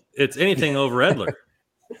anything over Edler.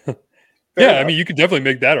 Yeah, I mean, you could definitely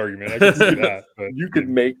make that argument. I could see that. But you could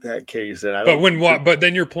make that case, and I don't. But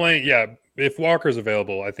then you're playing. Yeah, if Walker's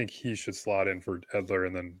available, I think he should slot in for Edler,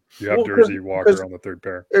 and then you have Jersey Walker on the third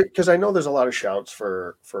pair. Because I know there's a lot of shouts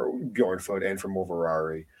for Bjornfoot and for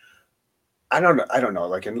Moverari. I don't know.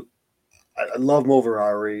 Like, I love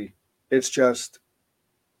Moverari. It's just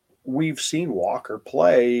we've seen Walker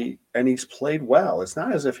play, and he's played well. It's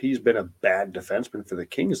not as if he's been a bad defenseman for the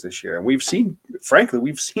Kings this year. And we've seen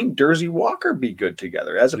Jersey Walker be good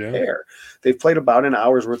together as a pair. They've played about an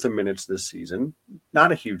hour's worth of minutes this season.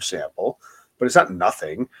 Not a huge sample, but it's not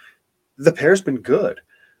nothing. The pair's been good.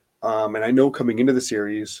 And I know coming into the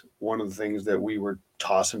series, one of the things that we were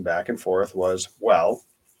tossing back and forth was, well,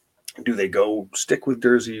 do they go stick with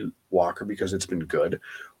Jersey Walker because it's been good?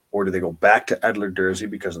 Or do they go back to Edler Jersey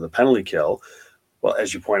because of the penalty kill? Well,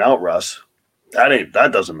 as you point out, Russ, that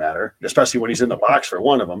doesn't matter, especially when he's in the box for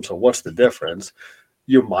one of them. So what's the difference?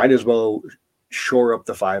 You might as well shore up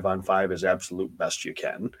the 5-on-5 as absolute best you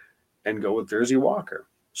can and go with Jersey Walker.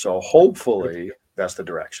 So hopefully that's the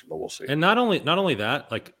direction, but we'll see. And not only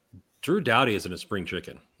that, like Drew Doughty isn't a spring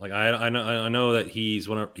chicken. Like I know that he's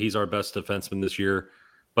our best defenseman this year,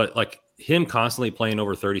 but like him constantly playing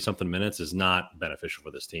over 30-something minutes is not beneficial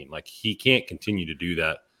for this team. Like he can't continue to do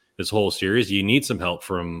that this whole series. You need some help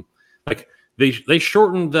from like they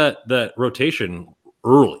shortened that rotation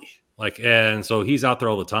early. Like, and so he's out there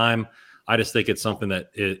all the time. I just think it's something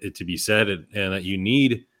that it to be said and that you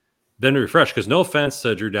need them to refresh. Because no offense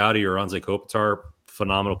to Drew Doughty or Anze Kopitar,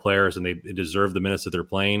 phenomenal players, and they deserve the minutes that they're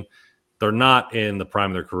playing. They're not in the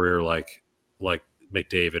prime of their career like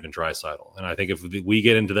McDavid and Draisaitl. And I think if we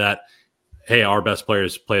get into that, hey, our best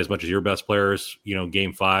players play as much as your best players,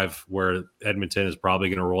 game 5 where Edmonton is probably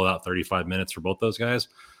going to roll out 35 minutes for both those guys,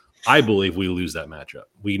 I believe we lose that matchup.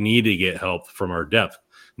 We need to get help from our depth,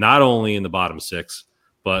 not only in the bottom 6,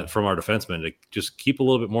 but from our defensemen to just keep a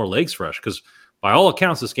little bit more legs fresh. Because by all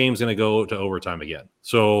accounts, this game's going to go to overtime again.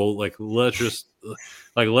 So I don't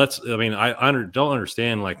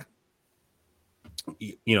understand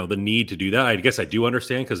the need to do that. I guess I do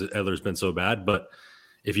understand because Edler's been so bad, but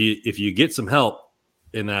if you get some help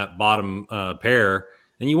in that bottom pair,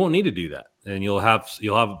 then you won't need to do that, and you'll have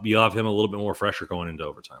him a little bit more fresher going into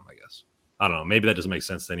overtime. I guess I don't know. Maybe that doesn't make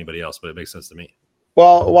sense to anybody else, but it makes sense to me.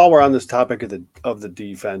 Well, while we're on this topic of the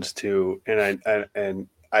defense too, and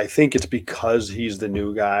I think it's because he's the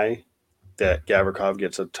new guy that Gavrikov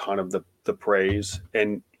gets a ton of the praise.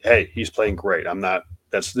 And hey, he's playing great.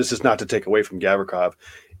 This is not to take away from Gavrikov.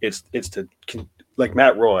 It's to, like,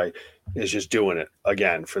 Matt Roy is just doing it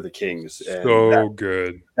again for the Kings. And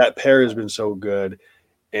good. That pair has been so good.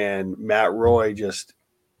 And Matt Roy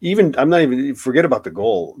forget about the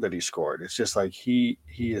goal that he scored. It's just like he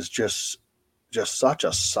is just such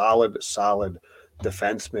a solid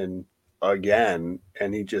defenseman again.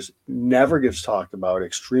 And he just never gets talked about,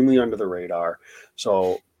 extremely under the radar.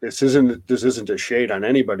 So this isn't a shade on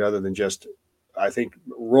anybody other than just, I think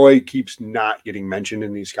Roy keeps not getting mentioned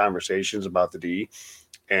in these conversations about the D,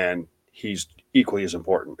 and he's equally as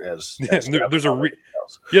important as there's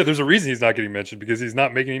a reason he's not getting mentioned, because he's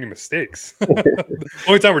not making any mistakes. The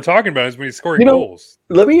only time we're talking about it is when he's scoring goals.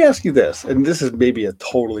 Let me ask you this, and this is maybe a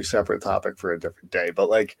totally separate topic for a different day, but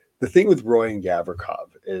like the thing with Roy and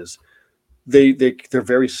Gavrikov is they're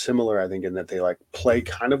very similar, I think, in that they like play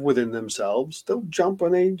kind of within themselves. They'll jump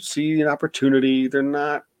when they see an opportunity. They're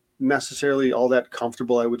not necessarily all that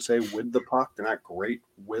comfortable, I would say, with the puck. They're not great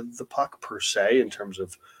with the puck per se in terms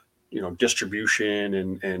of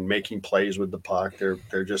distribution and making plays with the puck.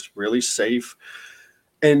 They're just really safe.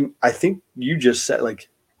 And I think you just said, like,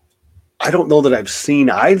 I don't know that I've seen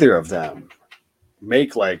either of them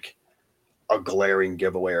make like a glaring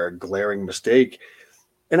giveaway or a glaring mistake.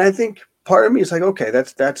 And I think part of me is like, okay,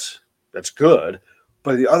 that's good.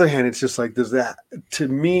 But on the other hand, it's just like, there's that to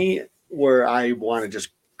me where I want to just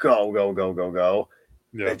go.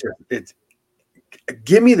 Yeah.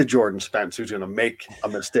 Give me the Jordan Spence who's going to make a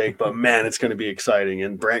mistake, but man, it's going to be exciting.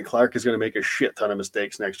 And Brant Clark is going to make a shit ton of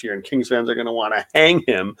mistakes next year, and Kings fans are going to want to hang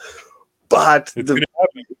him. But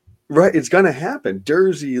it's going to happen.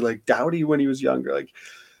 Jersey, like Doughty when he was younger, like,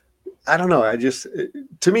 I don't know. I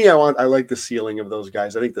like the ceiling of those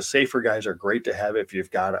guys. I think the safer guys are great to have if you've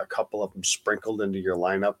got a couple of them sprinkled into your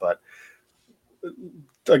lineup, but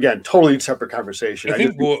again, totally separate conversation. I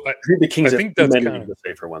think the Kings have many of the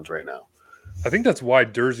safer ones right now. I think that's why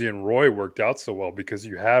Jersey and Roy worked out so well, because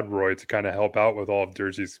you had Roy to kind of help out with all of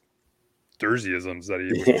Jersey's Jerseyisms that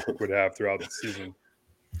he would have throughout the season.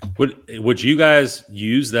 Would you guys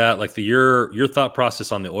use that, like your thought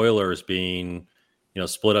process on the Oilers being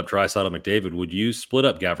split up Draisaitl McDavid, would you split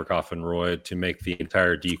up Gavrikov and Roy to make the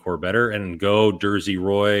entire D-core better and go Jersey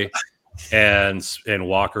Roy and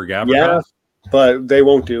Walker Gavrikov? Yeah, but they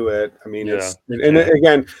won't do it. I mean, Yeah, and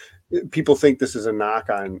again, people think this is a knock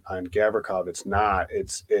on Gavrikov. It's not.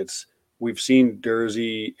 It's we've seen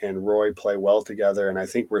Jersey and Roy play well together, and I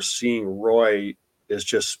think we're seeing Roy is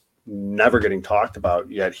just never getting talked about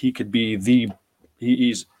yet. He could be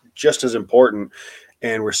he's just as important,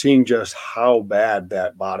 and we're seeing just how bad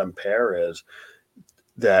that bottom pair is.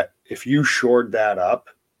 That if you shored that up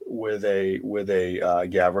with a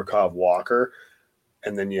Gavrikov Walker,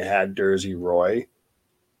 and then you had Jersey Roy,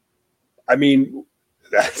 I mean,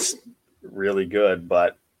 that's really good.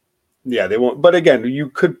 But yeah, they won't. But again, you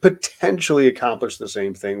could potentially accomplish the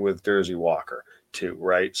same thing with Jersey Walker too,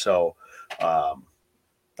 right? So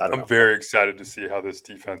I'm very excited to see how this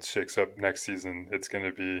defense shakes up next season. It's going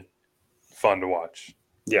to be fun to watch.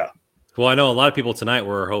 Yeah. Well, I know a lot of people tonight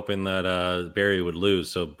were hoping that Barrie would lose,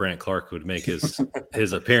 so Brant Clark would make his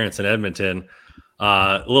appearance in Edmonton.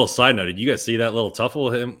 A little side note: did you guys see that little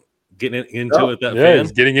tuffle? Him getting into it with that fan?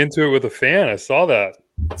 He's getting into it with a fan. I saw that.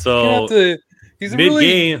 So he's a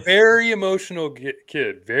really very emotional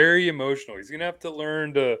kid. Very emotional. He's gonna have to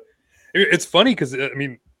learn to. It's funny because I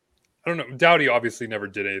mean, I don't know. Doughty obviously never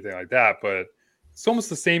did anything like that, but it's almost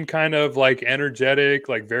the same kind of like energetic,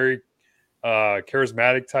 like very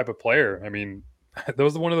charismatic type of player. I mean, that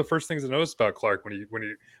was one of the first things I noticed about Clark when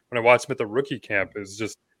I watched him at the rookie camp. Is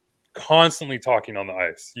just constantly talking on the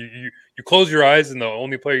ice. You close your eyes and the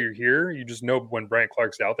only player you hear, you just know when Brant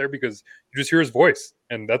Clark's out there because you just hear his voice,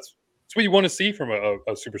 and that's what you want to see from a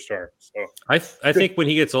superstar. So I think when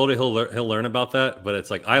he gets older, he'll learn about that. But it's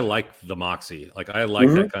like I like the moxie, like I like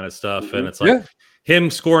that kind of stuff, and it's like him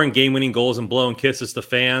scoring game-winning goals and blowing kisses to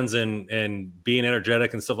fans and being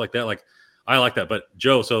energetic and stuff like that. Like I like that. But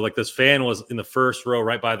Joe, so like this fan was in the first row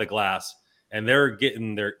right by the glass, and they're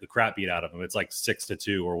getting the crap beat out of them. It's like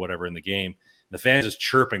 6-2 or whatever in the game. The fans just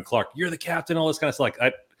chirping Clark, "You're the captain," all this kind of stuff.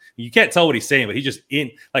 Like you can't tell what he's saying, but he's just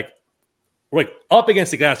like up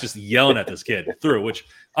against the glass, just yelling at this kid through. Which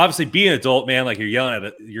obviously, being an adult, man, like you're yelling at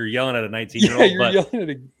a 19-year-old. Yeah,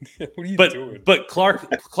 yelling at what are you doing? But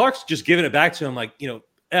Clark's just giving it back to him, like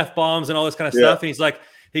F-bombs and all this kind of stuff. And he's like,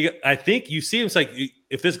 I think you see him. It's like,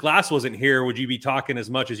 if this glass wasn't here, would you be talking as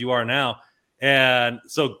much as you are now? And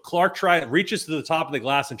so Clark reaches to the top of the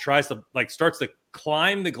glass and tries to starts to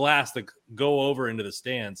climb the glass to go over into the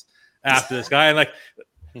stands after this guy. And I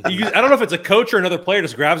don't know if it's a coach or another player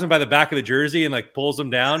just grabs him by the back of the jersey and pulls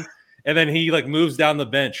him down. And then he moves down the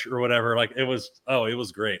bench or whatever. It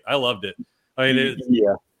was great. I loved it. I mean,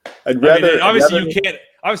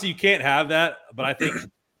 obviously you can't have that, but I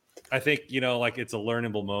think it's a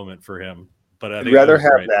learnable moment for him. But I'd rather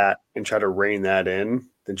have that and try to rein that in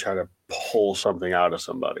than try to pull something out of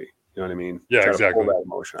somebody. You know what I mean? Yeah, try exactly. To pull that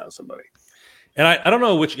emotion out of somebody. And I don't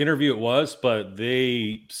know which interview it was, but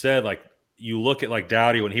they said you look at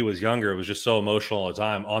Doughty when he was younger, it was just so emotional all the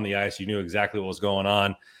time on the ice. You knew exactly what was going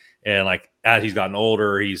on. And as he's gotten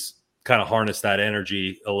older, he's kind of harnessed that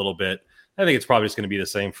energy a little bit. I think it's probably just going to be the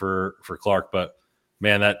same for Clark, but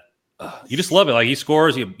man, that you just love it. He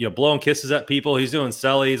scores, blowing kisses at people. He's doing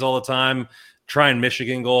sellies all the time, trying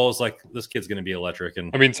Michigan goals. This kid's going to be electric.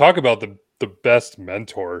 And I mean, talk about the best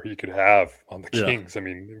mentor you could have on the Kings. I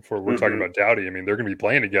mean, if we're talking about Doughty, I mean, they're going to be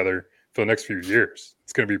playing together for the next few years.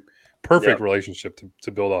 It's going to be perfect relationship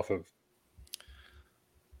to build off of.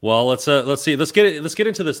 Well, let's see. Let's get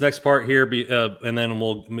into this next part here, and then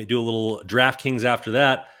we'll do a little DraftKings after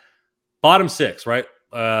that. Bottom six, right?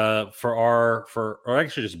 Or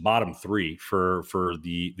actually just bottom three for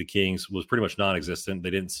the Kings was pretty much non-existent. They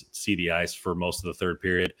didn't see the ice for most of the third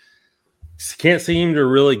period. Can't seem to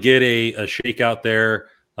really get a shakeout there.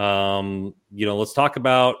 Let's talk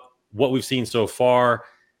about what we've seen so far.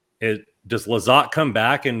 Does Lizotte come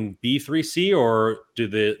back and be 3C, or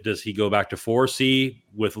does he go back to 4C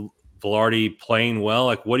with Velarde playing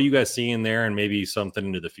well? What are you guys seeing there, and maybe something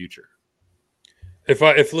into the future? If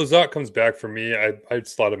Lizotte comes back for me, I'd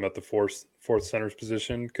slot him at the fourth center's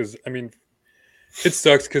position because I mean it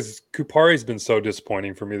sucks because Kupari's been so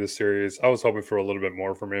disappointing for me this series. I was hoping for a little bit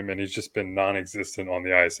more from him, and he's just been non-existent on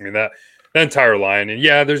the ice. I mean that entire line, and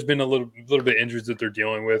there's been a little bit injuries that they're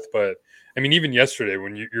dealing with, but I mean even yesterday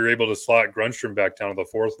when you're able to slot Grundstrom back down to the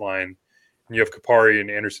fourth line, and you have Kupari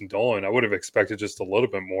and Anderson Dolan, I would have expected just a little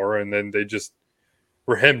bit more, and then they just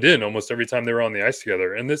were hemmed in almost every time they were on the ice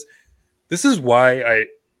together, and This is why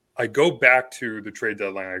I go back to the trade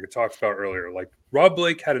deadline I talked about earlier. Rob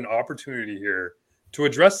Blake had an opportunity here to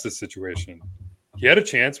address this situation. He had a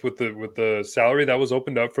chance with the salary that was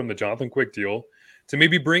opened up from the Jonathan Quick deal to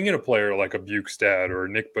maybe bring in a player like a Bukestad or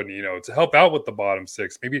Nick Bonino to help out with the bottom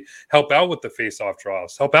six, maybe help out with the face-off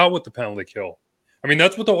draws, help out with the penalty kill. I mean,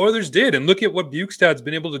 that's what the Oilers did. And look at what Bukestad's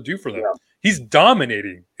been able to do for them. Yeah. He's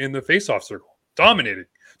dominating in the face-off circle, dominating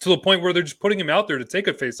to the point where they're just putting him out there to take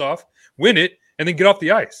a face-off, win it, and then get off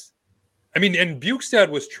the ice. I mean, and Bukestad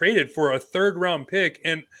was traded for a third-round pick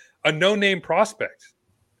and a no-name prospect.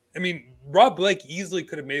 I mean, Rob Blake easily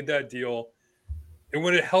could have made that deal. It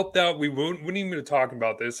would have helped out. We wouldn't even be talking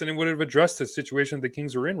about this, and it would have addressed the situation the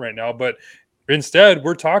Kings are in right now. But instead,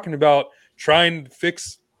 we're talking about trying to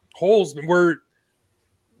fix holes where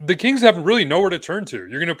the Kings haven't really nowhere to turn to.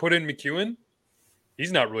 You're going to put in McEwen.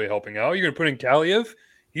 He's not really helping out. You're going to put in Kaliev.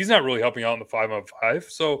 He's not really helping out in the 5-on-5.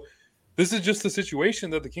 So this is just the situation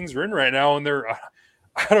that the Kings are in right now, and they're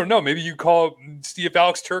I don't know. Maybe you see if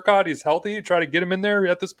Alex Turcotte is healthy, try to get him in there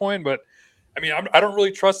at this point. But, I mean, I don't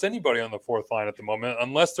really trust anybody on the fourth line at the moment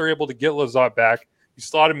unless they're able to get Lizotte back. You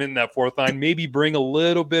slot him in that fourth line, maybe bring a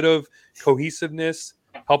little bit of cohesiveness,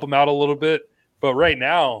 help him out a little bit. But right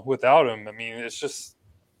now, without him, I mean, it's just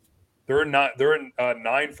they're a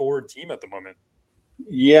 9-forward team at the moment.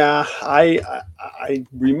 Yeah, I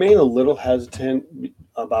remain a little hesitant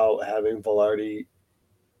about having Velarde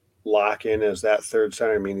lock in as that third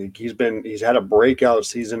center. I mean, he's had a breakout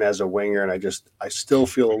season as a winger, and I still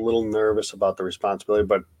feel a little nervous about the responsibility,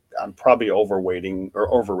 but I'm probably overrating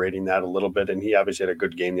that a little bit. And he obviously had a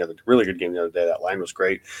really good game the other day. That line was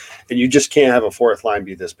great, and you just can't have a fourth line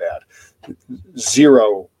be this bad.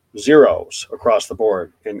 Zeros across the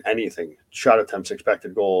board in anything: shot attempts,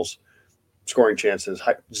 expected goals, scoring chances,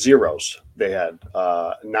 zeros. They had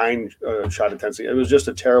 9 shot attempts. It was just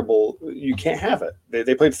a terrible. You can't have it.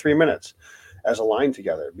 They played 3 minutes as a line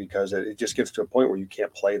together because it just gets to a point where you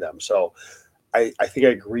can't play them. So I think I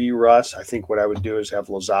agree, Russ. I think what I would do is have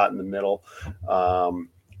Lizotte in the middle. I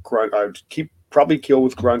would probably kill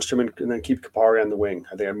with Grundstrom and then keep Kupari on the wing.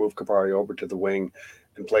 I think I'd move Kupari over to the wing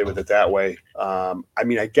and play with it that way. I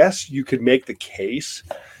mean, I guess you could make the case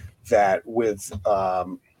that with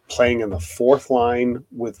playing in the fourth line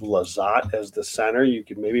with Lizotte as the center, you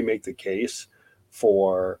could maybe make the case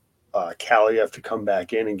for Kaliev to come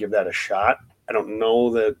back in and give that a shot. I don't know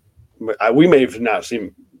that we may have not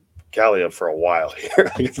seen Kaliev for a while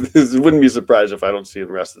here. This wouldn't be surprised if I don't see the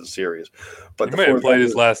rest of the series. But he might have played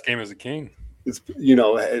his last game as a King. It's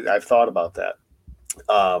I've thought about that.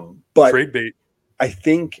 But trade bait. I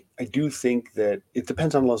do think that it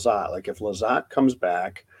depends on Lizotte. Like if Lizotte comes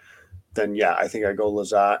back, then yeah, I think I go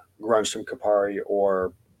Lizotte, Grundstrom, Kupari,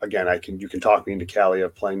 or again, you can talk me into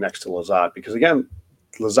Kaliev playing next to Lizotte because again,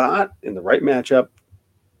 Lizotte in the right matchup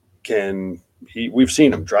we've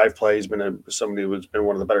seen him drive play. He's been somebody who's been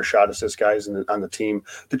one of the better shot assist guys on the team.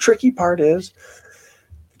 The tricky part is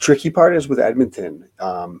with Edmonton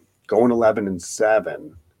going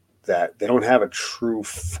 11-7 that they don't have a true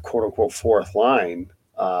quote unquote fourth line.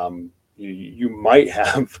 You might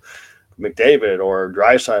have McDavid or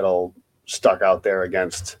Draisaitl stuck out there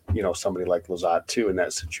against somebody like Lizotte too in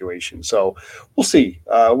that situation. So we'll see.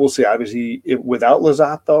 Obviously, without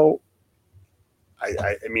Lizotte though,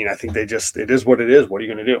 I mean I think it is what it is. What are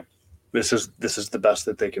you going to do? This is the best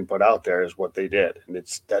that they can put out there is what they did, and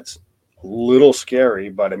that's a little scary.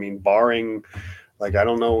 But I mean, barring like I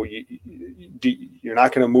don't know, you're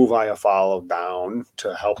not going to move Iafallo down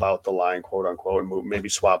to help out the line, quote unquote, and maybe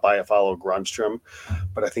swap Iafallo Grundstrom,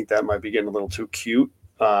 but I think that might be getting a little too cute.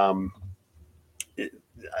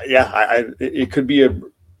 It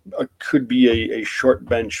could be a short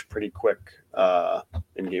bench pretty quick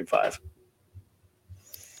in Game 5.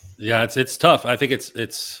 Yeah, it's tough. I think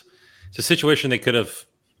it's a situation they could have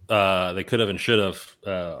and should have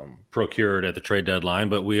procured at the trade deadline,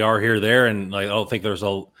 but we are there, and I don't think there's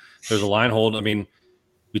a line hold. I mean,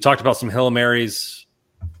 we talked about some Hail Marys,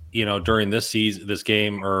 during this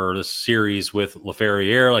game or this series with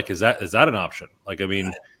Laferriere. Like, is that an option? Like, I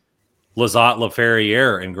mean, Lizotte,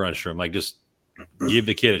 Laferriere, and Grundstrom. Like, just give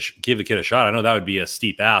the kid a shot. I know that would be a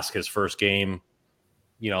steep ask his first game,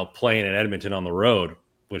 playing in Edmonton on the road,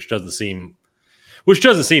 which doesn't seem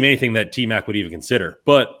anything that T-Mac would even consider.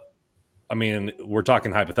 But I mean, we're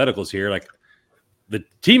talking hypotheticals here. Like the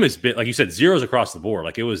team has been, like you said, zeros across the board.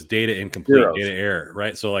 Like it was data incomplete, data error,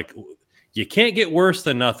 right? So like you can't get worse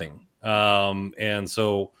than nothing. And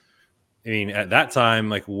so, I mean, at that time,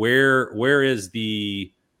 like where is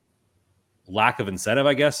the lack of incentive,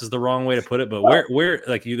 I guess is the wrong way to put it. But where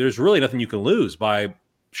like there's really nothing you can lose by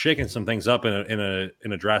shaking some things up in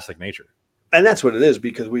a drastic nature. And that's what it is,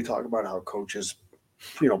 because we talk about how coaches,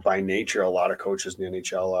 by nature, a lot of coaches in the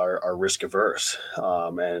NHL are risk averse,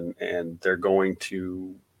 and they're going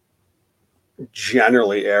to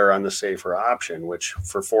generally err on the safer option, which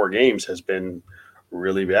for 4 games has been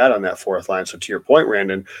really bad on that fourth line. So to your point,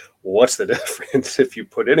 Randon, what's the difference if you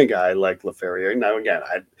put in a guy like Laferriere? Now, again,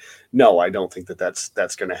 I don't think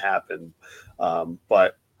that's going to happen.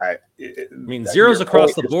 But I mean, zeros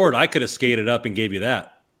across the board. I could have skated up and gave you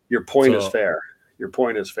that. Your point is fair. Your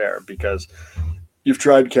point is fair because you've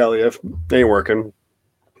tried Kaliev, ain't working.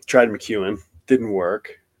 Tried McEwen, didn't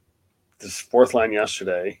work. This fourth line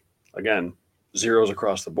yesterday, again, zeros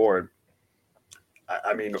across the board.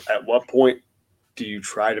 I mean, at what point do you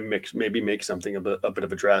try to make something a bit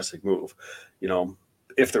of a drastic move? You know,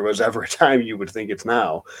 if there was ever a time, you would think it's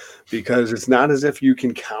now, because it's not as if you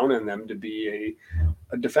can count on them to be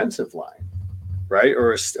a defensive line, right?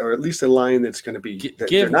 Or at least a line that's going to be.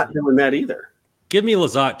 They're not doing that either. Give me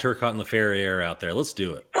Lizotte, Turcotte, and Laferriere out there. Let's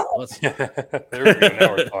do it. There we go.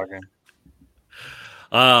 Now we're talking.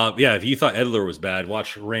 Yeah, if you thought Edler was bad,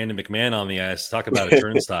 watch Randon McMahon on the ice. Talk about a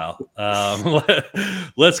turnstile.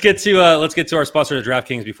 Let's get to our sponsor,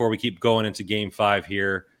 DraftKings, before we keep going into Game 5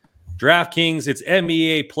 here. DraftKings, it's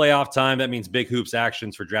NBA playoff time. That means big hoops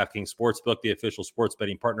actions for DraftKings Sportsbook, the official sports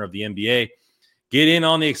betting partner of the NBA. Get in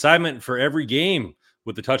on the excitement for every game.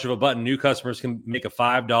 With the touch of a button, new customers can make a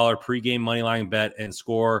 $5 pregame moneyline bet and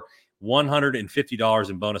score $150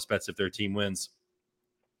 in bonus bets if their team wins.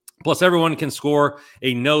 Plus, everyone can score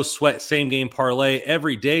a no-sweat same-game parlay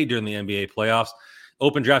every day during the NBA playoffs.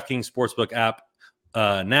 Open DraftKings Sportsbook app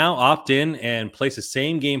now, opt in, and place a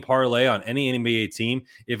same-game parlay on any NBA team.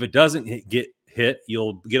 If it doesn't get hit,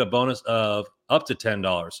 you'll get a bonus of up to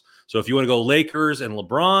 $10. So if you want to go Lakers and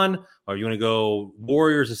LeBron, or you want to go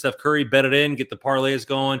Warriors and Steph Curry, bet it in, get the parlays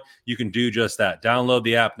going, you can do just that. Download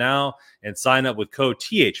the app now and sign up with code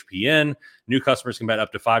THPN. New customers can bet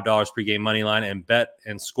up to $5 pregame money line and bet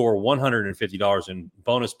and score $150 in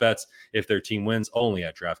bonus bets if their team wins, only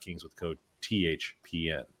at DraftKings with code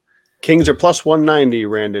THPN. Kings are plus 190,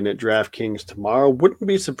 Randon, at DraftKings tomorrow. Wouldn't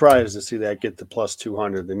be surprised to see that get to plus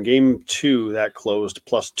 200. In Game 2, that closed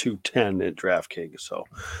plus 210 at DraftKings. So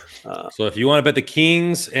if you want to bet the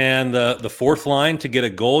Kings and the fourth line to get a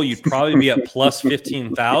goal, you'd probably be at plus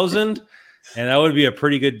 15,000, and that would be a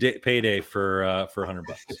pretty good payday for $100.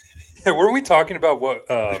 Yeah, weren't we talking about what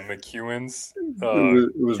McEwen's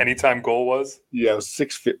anytime goal was? Yeah, it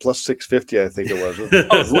was plus 650, I think it was.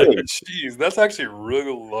 I was like, geez, that's actually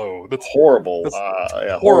really low. That's horrible. That's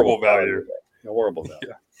horrible value. Horrible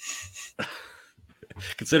value. Yeah.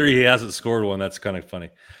 Considering he hasn't scored one, that's kind of funny.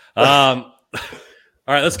 All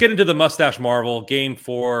right, let's get into the mustache marvel. Game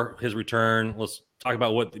 4, his return. Let's talk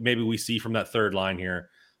about what maybe we see from that third line here.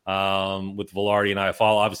 With Velarde and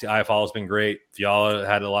Iafallo. Obviously, Iafallo has been great. Fiala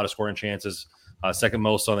had a lot of scoring chances, second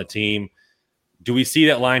most on the team. Do we see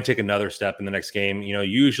that line take another step in the next game? You know,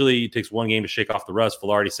 usually it takes one game to shake off the rust.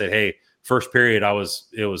 Velarde said, "Hey, first period,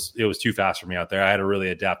 it was too fast for me out there. I had to really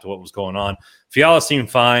adapt to what was going on." Fiala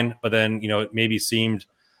seemed fine, but then it maybe seemed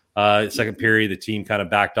second period the team kind of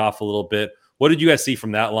backed off a little bit. What did you guys see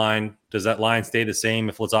from that line? Does that line stay the same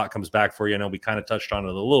if Lizotte comes back for you? I know we kind of touched on it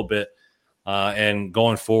a little bit. And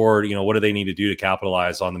going forward, what do they need to do to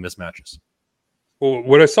capitalize on the mismatches? Well,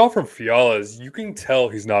 what I saw from Fiala is you can tell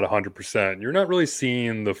he's not 100%. You're not really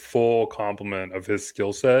seeing the full complement of his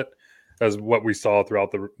skill set as what we saw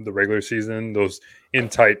throughout the regular season, those in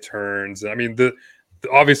tight turns. I mean,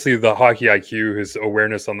 obviously the hockey IQ, his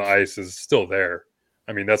awareness on the ice is still there.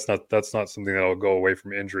 I mean, that's not something that will go away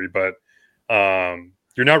from injury, but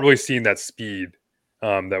you're not really seeing that speed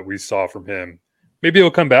that we saw from him. Maybe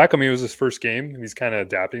he'll come back. I mean, it was his first game, and he's kind of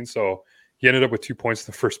adapting. So he ended up with 2 points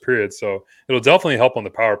in the first period. So it'll definitely help on the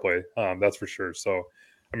power play. That's for sure. So,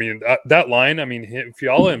 I mean, that line, I mean,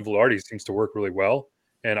 Fiala and Velarde seems to work really well,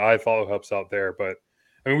 and Iafallo helps out there. But,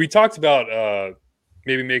 I mean, we talked about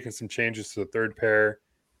maybe making some changes to the third pair,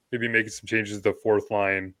 maybe making some changes to the fourth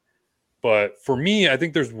line. But for me, I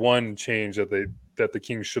think there's one change that the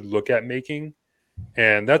Kings should look at making.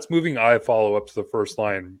 And that's moving Iafallo up to the first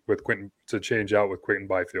line with Quentin to change out with Quentin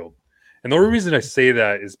Byfield. And the only reason I say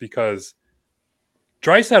that is because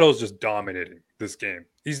Draisaitl is just dominating this game.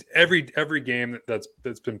 He's every game that's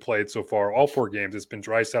been played so far, all 4 games, it's been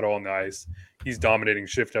Draisaitl on the ice. He's dominating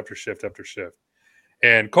shift after shift after shift.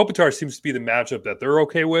 And Kopitar seems to be the matchup that they're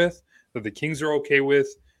okay with, that the Kings are okay with,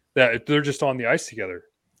 that they're just on the ice together.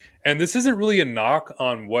 And this isn't really a knock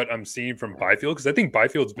on what I'm seeing from Byfield, because I think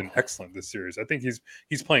Byfield's been excellent this series. I think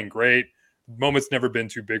he's playing great. Moment's never been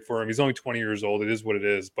too big for him. He's only 20 years old. It is what it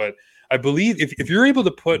is. But I believe if you're able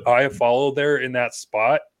to put Iafallo there in that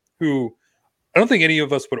spot, who I don't think any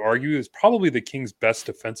of us would argue is probably the Kings' best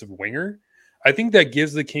defensive winger, I think that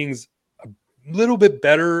gives the Kings a little bit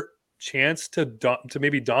better chance to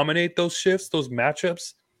maybe dominate those shifts, those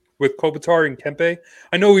matchups with Kopitar and Kempe.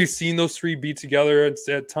 I know we've seen those three be together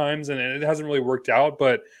at times, and it hasn't really worked out.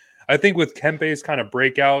 But I think with Kempe's kind of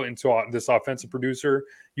breakout into this offensive producer,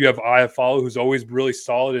 you have Iafallo, who's always really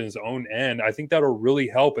solid in his own end. I think that'll really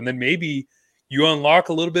help. And then maybe you unlock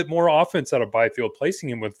a little bit more offense out of Byfield, placing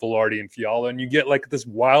him with Velarde and Fiala, and you get like this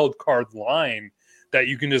wild card line that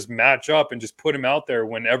you can just match up and just put him out there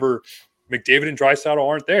whenever McDavid and Draisaitl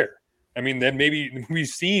aren't there. I mean, then maybe we've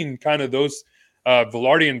seen kind of those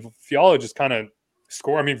Velarde and Fiala just kind of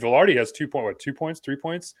score. I mean, Velarde has 3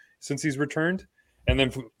 points since he's returned. And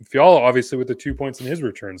then Fiala, obviously, with the 2 points in his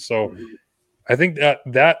return. So I think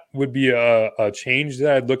that would be a change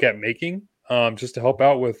that I'd look at making just to help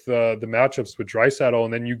out with the matchups with Draisaitl.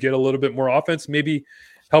 And then you get a little bit more offense, maybe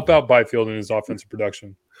help out Byfield in his offensive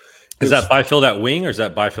production. Is that Byfield at wing or is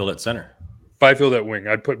that Byfield at center? Byfield at wing.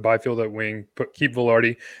 I'd put Byfield at wing, keep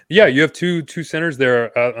Velarde. Yeah, you have two centers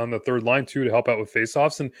there on the third line, too, to help out with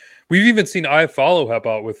faceoffs. And we've even seen Iafallo help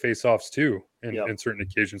out with faceoffs, too, in certain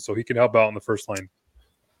occasions. So he can help out on the first line.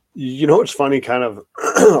 You know, it's funny kind of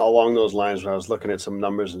along those lines when I was looking at some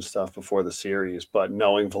numbers and stuff before the series, but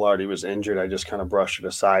knowing Velarde was injured, I just kind of brushed it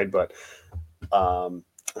aside. But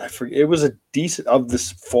I forget, it was a decent of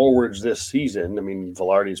this forwards this season. I mean,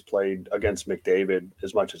 Velarde's played against McDavid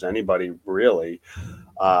as much as anybody, really.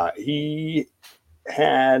 He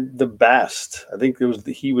had the best. I think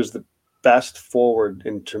he was the best forward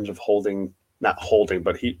in terms of not holding,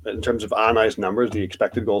 but in terms of on ice numbers, the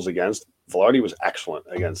expected goals against. Velarde was excellent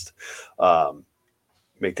against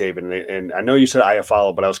McDavid, and I know you said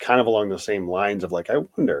Iafallo, but I was kind of along the same lines of like, I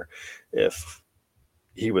wonder if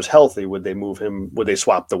he was healthy, would they move him? Would they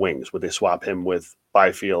swap the wings? Would they swap him with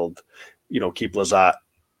Byfield? Keep Lizotte,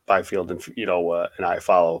 Byfield, and and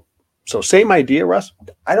Iafallo. So same idea, Russ.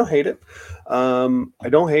 I don't hate it.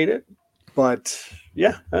 But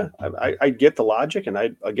yeah, I get the logic, and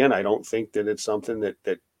I don't think that it's something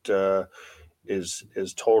that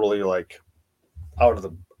is totally like out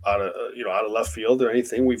of left field or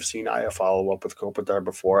anything. We've seen Iafallo up with Kopitar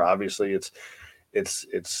before. Obviously,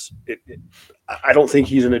 I don't think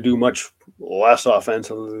he's going to do much less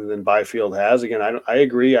offensively than Byfield has. Again, I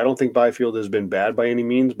agree. I don't think Byfield has been bad by any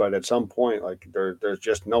means, but at some point, like there's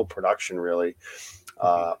just no production really,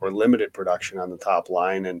 or limited production on the top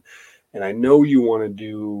line. And I know you want to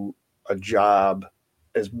do a job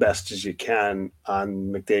as best as you can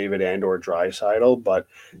on McDavid and or Draisaitl, but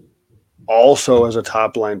also as a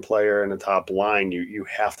top line player and a top line, you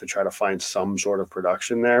have to try to find some sort of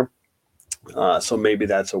production there. So maybe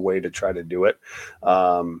that's a way to try to do it,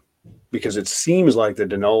 because it seems like the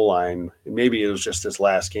Danault line, maybe it was just this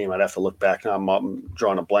last game. I'd have to look back now. I'm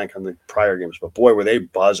drawing a blank on the prior games, but boy, were they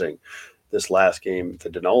buzzing this last game. The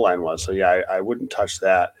Danault line was. So yeah, I wouldn't touch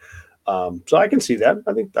that. So I can see that.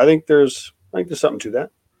 I think there's something to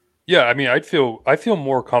that. Yeah, I mean, I feel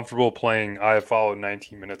more comfortable playing Iafallo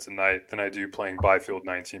 19 minutes a night than I do playing Byfield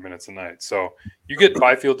 19 minutes a night. So you get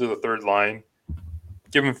Byfield to the third line,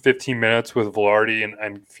 give him 15 minutes with Velarde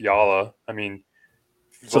and Fiala. I mean,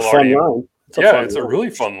 it's a fun line. It's a really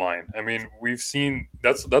fun line. I mean, we've seen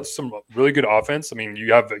that's some really good offense. I mean,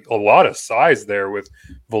 you have a lot of size there with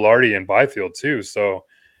Velarde and Byfield too. So,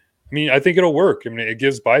 I mean, I think it'll work. I mean, it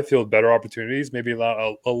gives Byfield better opportunities, maybe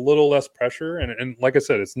a little less pressure. And like I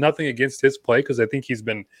said, it's nothing against his play because I think he's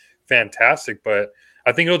been fantastic. But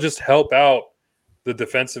I think it'll just help out the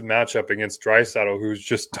defensive matchup against Draisaitl, who's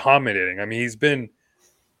just dominating. I mean, he's been,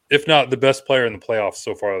 if not the best player in the playoffs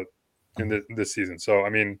so far in this season. So, I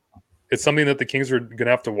mean, it's something that the Kings are going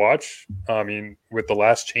to have to watch. I mean, with the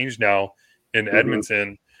last change now in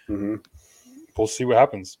Edmonton, we'll see what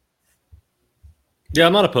happens. Yeah,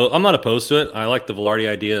 I'm not opposed to it. I like the Velarde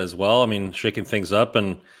idea as well. I mean, shaking things up,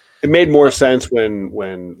 and it made more sense when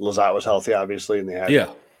Lizotte was healthy, obviously, and they had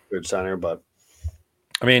a good center. But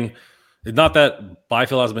I mean, it's not that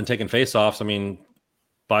Byfield hasn't been taking faceoffs. I mean,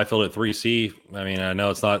 Byfield at 3C. I mean, I know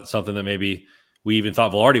it's not something that maybe we even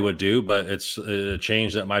thought Velarde would do, but it's a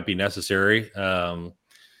change that might be necessary.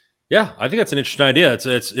 Yeah, I think that's an interesting idea.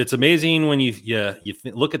 It's amazing when you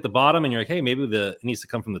look at the bottom and you're like, hey, maybe it needs to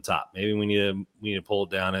come from the top. Maybe we need to pull it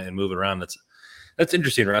down and move it around. That's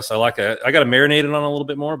interesting, Russ. I like it. I got to marinate it on a little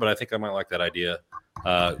bit more, but I think I might like that idea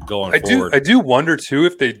going forward. I do wonder too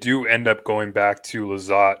if they do end up going back to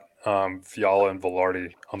Lizotte, Fiala, and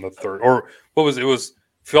Velarde on the third, or what was it? Was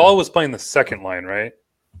Fiala was playing the second line, right?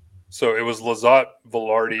 So it was Lizotte,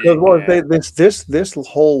 Velarde. This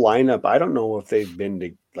whole lineup, I don't know if they've been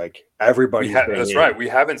to like everybody. That's right. We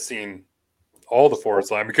haven't seen all the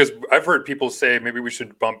forwards line because I've heard people say maybe we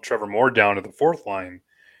should bump Trevor Moore down to the fourth line,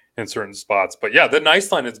 in certain spots. But yeah, the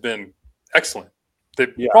nice line has been excellent.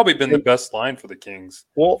 They've Yeah. probably been the best line for the Kings.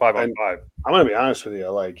 Well, 5-on-5. I'm going to be honest with you.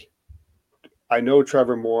 Like, I know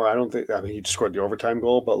Trevor Moore. I don't think he scored the overtime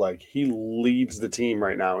goal, but like he leads the team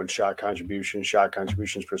right now in shot contributions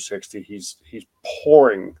per 60. He's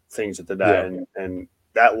pouring things at the net, and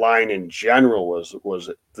that line in general was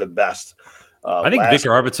the best. I think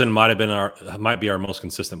Victor Arvidsson might be our most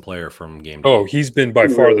consistent player from game to game. Oh, he's been by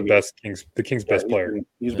far the best Kings best player.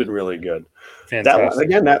 He's been really good. Fantastic.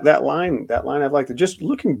 That line I've liked it. Just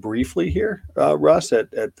looking briefly here, Russ,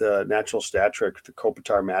 at the natural stat trick, the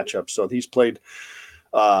Kopitar matchup. So he's played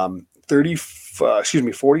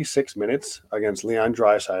 46 minutes against Leon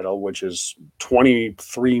Draisaitl, which is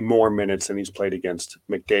 23 more minutes than he's played against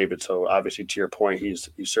McDavid. So obviously, to your point, he's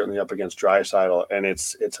certainly up against Draisaitl, and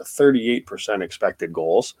it's a 38% expected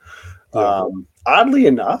goals. Yeah. Oddly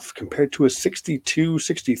enough, compared to a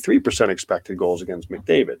 63% expected goals against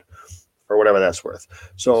McDavid, or whatever that's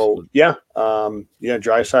worth. So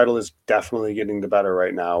Draisaitl is definitely getting the better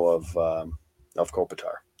right now of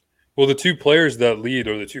Kopitar. Well, the two players that lead,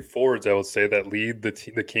 or the two forwards, I would say, that lead the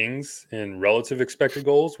Kings in relative expected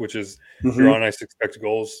goals, which is your on-ice expected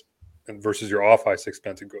goals versus your off-ice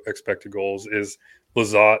expected goals, is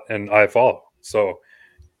Lizotte and Iafallo. So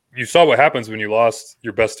you saw what happens when you lost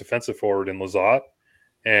your best defensive forward in Lizotte,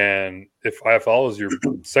 and if Iafallo is your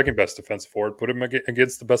second best defensive forward, put him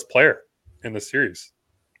against the best player in the series.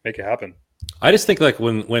 Make it happen. I just think like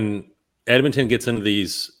when Edmonton gets into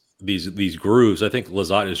these grooves, I think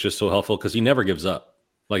Lizotte is just so helpful because he never gives up.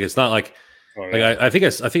 Like it's not like, I think I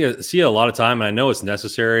see it a lot of time, and I know it's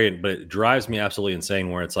necessary, but it drives me absolutely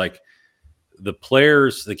insane where it's like the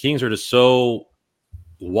Kings are just so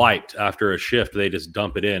wiped after a shift, they just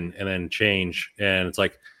dump it in and then change. And it's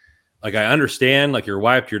like I understand, like you're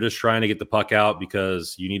wiped, you're just trying to get the puck out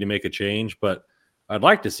because you need to make a change, but I'd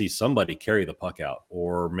like to see somebody carry the puck out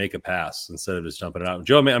or make a pass instead of just jumping it out.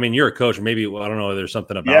 Joe, I mean, you're a coach. Maybe, I don't know if there's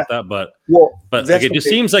something about that, but like, it just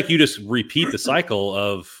seems like you just repeat the cycle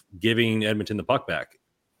of giving Edmonton the puck back.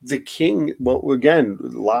 The King, well, again, a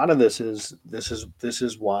lot of this is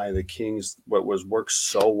why the Kings, what worked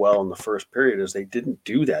so well in the first period is they didn't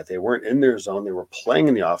do that. They weren't in their zone. They were playing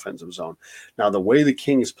in the offensive zone. Now, the way the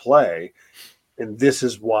Kings play, and this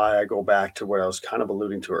is why I go back to what I was kind of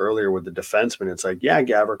alluding to earlier with the defensemen. It's like,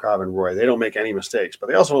 Gavrikov and Roy, they don't make any mistakes, but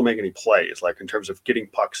they also don't make any plays, like in terms of getting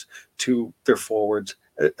pucks to their forwards.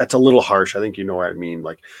 That's a little harsh. I think you know what I mean.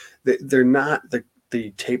 Like they're not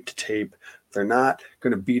the tape to tape. They're not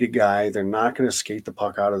going to beat a guy. They're not going to skate the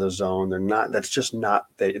puck out of the zone. They're not. That's just not.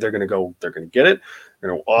 They're going to go. They're going to get it. They're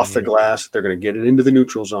going to go off the glass. They're going to get it into the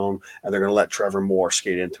neutral zone, and they're going to let Trevor Moore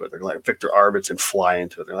skate into it. They're going to let Victor Arvidsson fly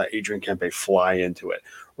into it. They're going to let Adrian Kempe fly into it,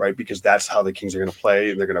 right? Because that's how the Kings are going to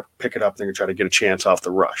play, and they're going to pick it up. They're going to try to get a chance off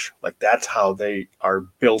the rush. Like that's how they are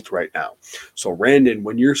built right now. So, Randon,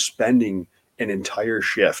 when you're spending an entire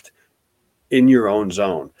shift in your own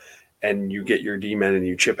zone, and you get your D-men and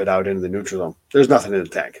you chip it out into the neutral zone, there's nothing in the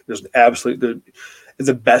tank. There's absolutely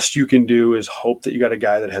the best you can do is hope that you got a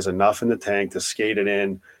guy that has enough in the tank to skate it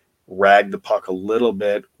in, rag the puck a little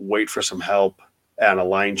bit, wait for some help and a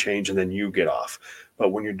line change, and then you get off. But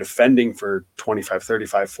when you're defending for 25,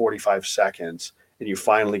 35, 45 seconds and you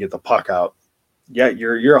finally get the puck out,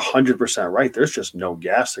 you're 100% right. There's just no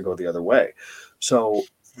gas to go the other way. So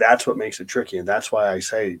that's what makes it tricky. And that's why I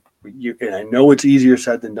say, and I know it's easier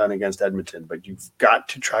said than done against Edmonton, but you've got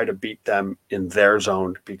to try to beat them in their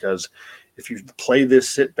zone, because if you play this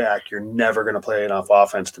sit back, you're never going to play enough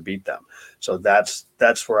offense to beat them. So that's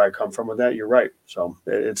where I come from with that. You're right. So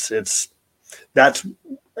that's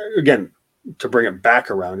again, to bring it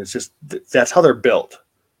back around, it's just, that's how they're built,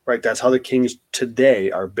 right? That's how the Kings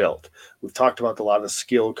today are built. We've talked about a lot of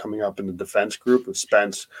skill coming up in the defense group with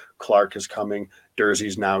Spence. Clark is coming.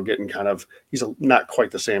 Durzi's now getting he's not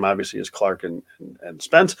quite the same, obviously, as Clark and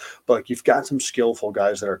Spence, but like you've got some skillful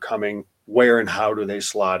guys that are coming. Where and how do they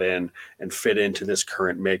slot in and fit into this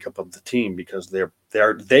current makeup of the team? Because they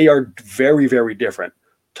are very, very different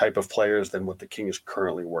type of players than what the Kings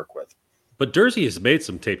currently work with. But Durzi has made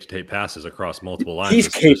some tape-to-tape passes across multiple lines. He's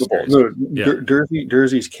capable.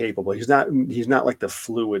 Durzi's capable. He's not like the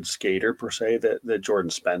fluid skater per se that Jordan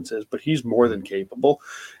Spence is, but he's more than capable.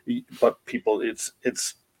 But people, it's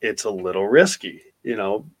a little risky, you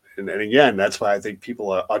know. And again, that's why I think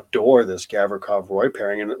people adore this Gavrikov-Roy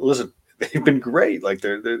pairing. And listen, they've been great. Like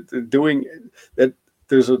they're doing that.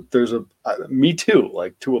 There's a me too.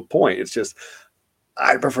 Like to a point, it's just,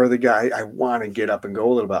 I prefer the guy. I want to get up and go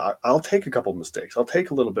a little bit. I'll take a couple of mistakes. I'll take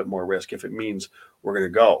a little bit more risk if it means we're going to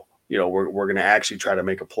go. You know, we're going to actually try to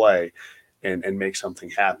make a play and make something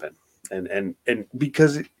happen. And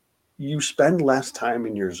because you spend less time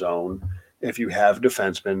in your zone if you have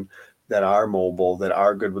defensemen that are mobile, that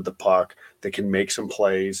are good with the puck, that can make some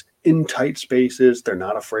plays in tight spaces. They're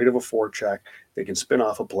not afraid of a forecheck. They can spin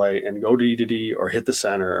off a play and go D to D or hit the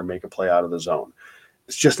center or make a play out of the zone.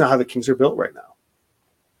 It's just not how the Kings are built right now.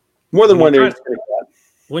 More than one day.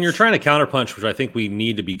 When you're trying to counterpunch, which I think we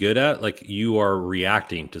need to be good at, like you are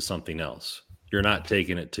reacting to something else. You're not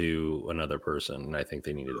taking it to another person, and I think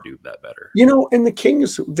they need to do that better. And the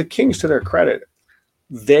Kings, to their credit,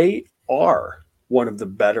 they are one of the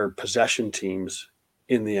better possession teams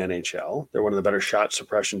in the NHL. They're one of the better shot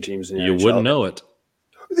suppression teams in the NHL. You wouldn't know it.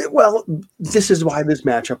 Well, this is why this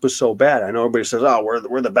matchup was so bad. I know everybody says, "Oh,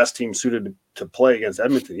 we're the best team suited to play against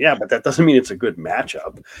Edmonton." Yeah, but that doesn't mean it's a good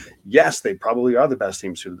matchup. Yes, they probably are the best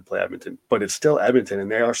team suited to play Edmonton, but it's still Edmonton, and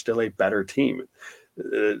they are still a better team.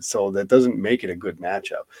 So that doesn't make it a good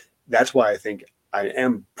matchup. That's why I think I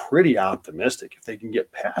am pretty optimistic. If they can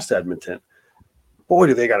get past Edmonton, boy,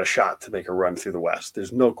 do they got a shot to make a run through the West.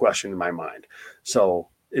 There's no question in my mind. So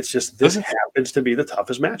it's just this happens to be the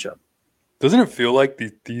toughest matchup. Doesn't it feel like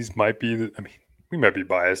these might be we might be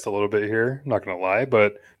biased a little bit here, I'm not going to lie,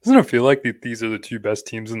 but doesn't it feel like these are the two best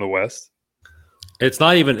teams in the West? It's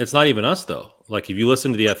not even us though. Like if you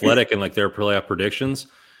listen to the Athletic and like their playoff predictions,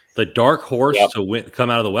 the dark horse to come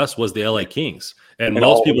out of the West was the LA Kings. And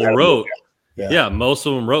most people wrote, most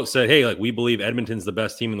of them said, hey, like we believe Edmonton's the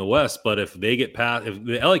best team in the West, but if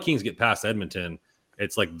the LA Kings get past Edmonton,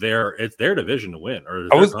 it's like it's their division to win. Or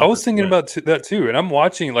I was thinking about that too, and I'm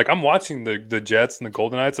watching the Jets and the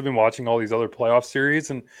Golden Knights. I've been watching all these other playoff series,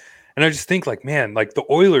 and I just think like, man, like the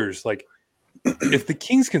Oilers, like if the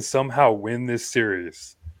Kings can somehow win this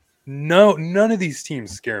series, none of these teams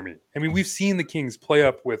scare me. I mean, we've seen the Kings play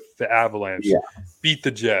up with the Avalanche, beat the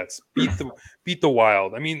Jets, beat the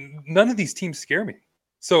Wild. I mean, none of these teams scare me.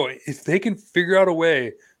 So if they can figure out a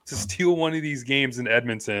way to steal one of these games in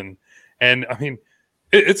Edmonton, and I mean.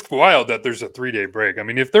 It's wild that there's a 3-day break. I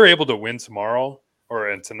mean, if they're able to win tomorrow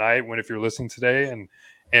and tonight, if you're listening today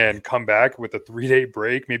and come back with a 3-day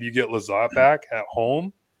break, maybe you get Lazat back at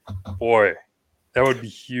home. Boy, that would be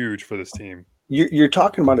huge for this team. You're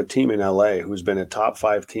talking about a team in LA who's been a top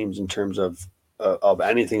 5 teams in terms of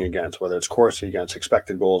anything against, whether it's Corsi against,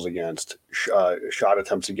 expected goals against, shot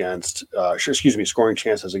attempts against, scoring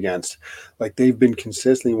chances against. Like they've been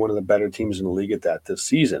consistently one of the better teams in the league at that this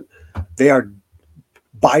season. They are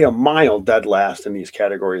by a mile dead last in these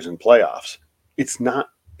categories in playoffs. It's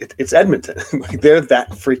Edmonton. Like they're that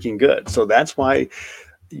freaking good. So that's why,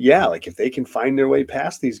 like if they can find their way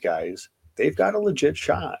past these guys, they've got a legit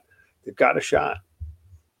shot. They've got a shot.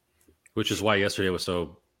 Which is why yesterday was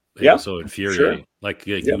so infuriating. Sure. Like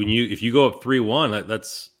when if you go up 3-1,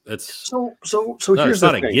 that's so here's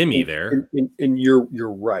not a gimme there. And you're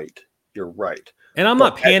right. You're right. And I'm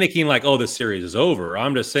not panicking like, oh, this series is over.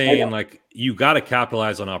 I'm just saying, like, you got to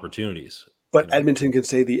capitalize on opportunities. But Edmonton can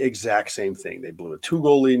say the exact same thing. They blew a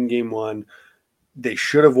 2-goal lead in game 1. They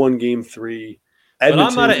should have won game 3. But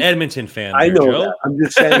I'm not an Edmonton fan. I know Joe. that. I'm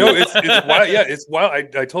just saying. No, it's wild. Yeah, it's wild. I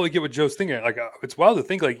totally get what Joe's thinking. Like, it's wild to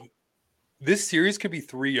think like this series could be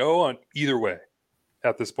 3-0 on either way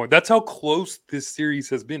at this point. That's how close this series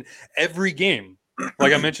has been. Every game,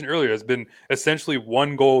 like I mentioned earlier, has been essentially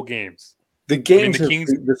 1-goal games. The games,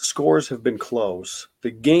 the scores have been close.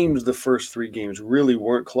 The first 3 games really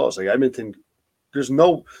weren't close. Like Edmonton,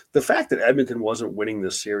 the fact that Edmonton wasn't winning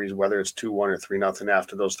this series, whether it's 2-1 or 3-0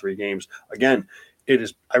 after those 3 games, again, it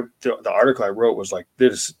is. The article I wrote was like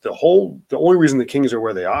this: the only reason the Kings are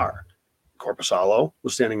where they are, Korpisalo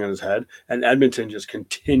was standing on his head, and Edmonton just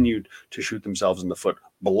continued to shoot themselves in the foot,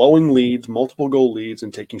 blowing leads, multiple goal leads,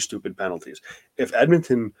 and taking stupid penalties. If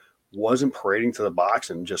Edmonton wasn't parading to the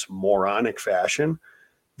box in just moronic fashion,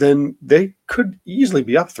 then they could easily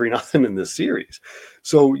be up 3-0 in this series.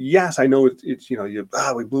 So yes, I know it's we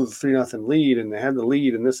blew the 3-0 lead and they had the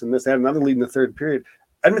lead and this. They had another lead in the third period.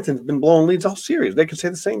 Edmonton's been blowing leads all series. They could say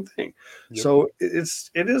the same thing. Yep. So it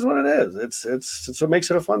is what it is. It's what makes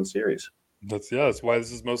it a fun series. That's why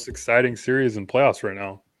this is the most exciting series in playoffs right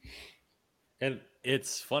now. And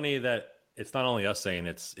it's funny that it's not only us saying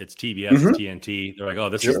it's TBS, it's TNT. They're like, oh,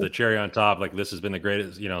 this is the cherry on top. Like this has been the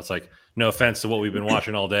greatest. It's like no offense to what we've been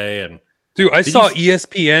watching all day. And dude, I saw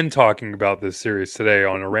ESPN talking about this series today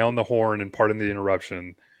on Around the Horn and Pardon the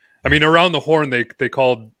Interruption. I mean, Around the Horn, they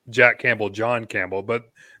called Jack Campbell John Campbell, but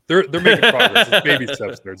they're making progress. It's baby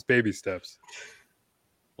steps there. It's baby steps.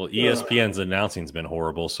 Well, ESPN's announcing's been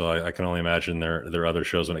horrible, so I can only imagine their other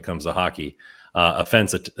shows when it comes to hockey.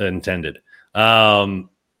 Offense intended.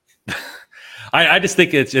 I just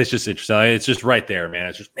think it's just interesting. It's just right there,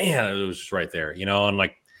 man. It was just right there, and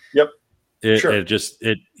like, yep.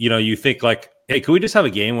 You think like, hey, could we just have a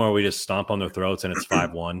game where we just stomp on their throats and it's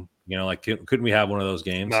 5-1? Like, couldn't we have one of those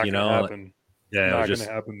games? Not gonna happen. Yeah, not gonna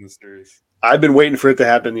happen in this series. I've been waiting for it to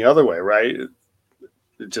happen the other way, right?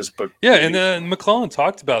 And then McClellan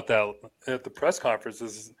talked about that at the press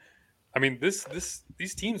conferences. I mean,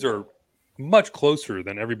 these teams are much closer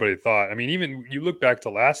than everybody thought. I mean, even you look back to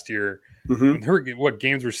last year, and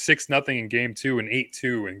games were 6-0 in game 2 and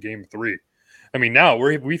 8-2 in game 3. I mean, now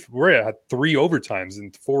we're at 3 overtimes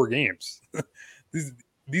in 4 games.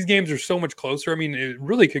 These games are so much closer. I mean, it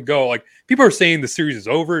really could go like people are saying the series is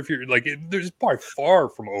over. If you're like, there's probably far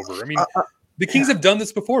from over. I mean, the Kings have done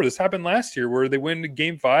this before. This happened last year where they win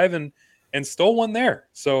game 5 and stole one there.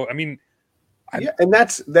 So, I mean, and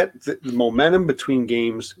the momentum between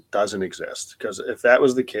games doesn't exist, because if that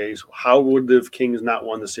was the case, how would the Kings not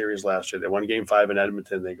won the series last year? They won game 5 in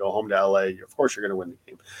Edmonton. They go home to LA. Of course, you're going to win the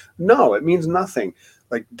game. No, it means nothing.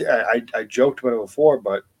 Like I joked about it before,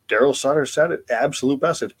 but Daryl Sutter said it absolute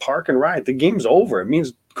best. It's park and ride. The game's over.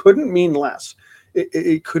 Couldn't mean less.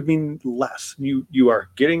 It could mean less. You are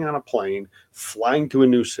getting on a plane, flying to a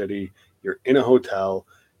new city. You're in a hotel.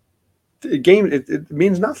 The game, it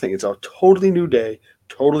means nothing. It's a totally new day,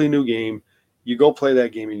 totally new game. You go play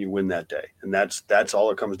that game and you win that day. And that's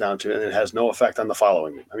all it comes down to. And it has no effect on the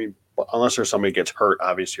following game. I mean, unless there's somebody gets hurt,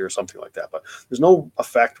 obviously, or something like that. But there's no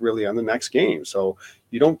effect really on the next game. So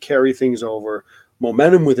you don't carry things over.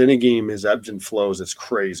 Momentum within a game is ebbs and flows. It's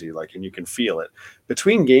crazy, and you can feel it.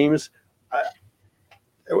 Between games, I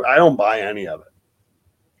don't buy any of it.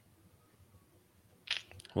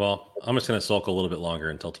 Well, I'm just going to sulk a little bit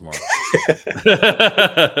longer until tomorrow.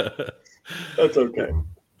 That's okay.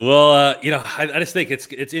 Well, I just think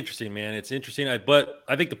it's interesting, man. It's interesting. But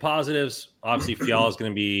I think the positives, obviously, Fiala is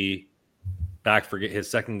going to be back for his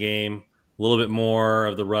second game. A little bit more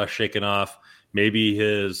of the rush shaken off. Maybe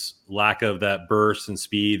his lack of that burst and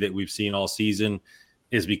speed that we've seen all season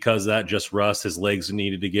is because that just rust. His legs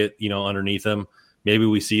needed to get, underneath him. Maybe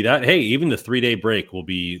we see that. Hey, even the 3-day break will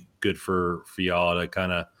be good for Fiala to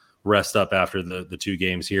kind of rest up after the 2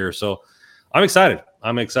 games here. So I'm excited.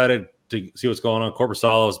 I'm excited to see what's going on.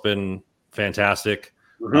 Korpisalo has been fantastic,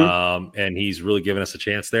 and he's really given us a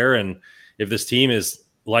chance there. And if this team is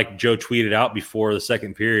like Joe tweeted out before the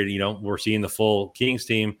second period, we're seeing the full Kings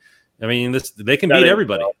team. I mean, they can beat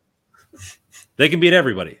everybody. They can beat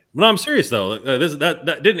everybody. No, I'm serious though.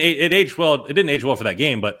 That didn't age well. It didn't age well for that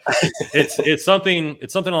game, but it's something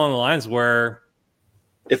along the lines where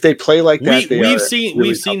if they play like that,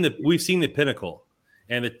 we've seen the pinnacle,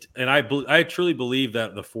 and I truly believe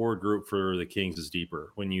that the forward group for the Kings is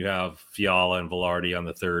deeper when you have Fiala and Velarde on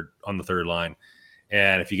the third line,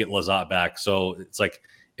 and if you get Lazat back, so it's like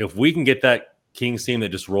if we can get that Kings team that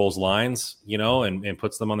just rolls lines, and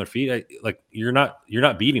puts them on their feet, you're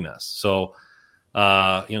not beating us. So,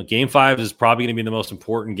 game 5 is probably going to be the most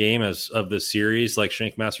important game of this series, like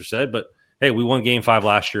Shankmaster said. But hey, we won game 5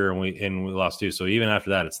 last year and we lost 2. So even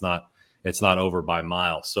after that, it's not over by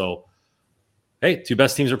miles. So hey, 2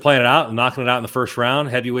 best teams are playing it out and knocking it out in the first round.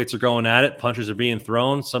 Heavyweights are going at it. Punches are being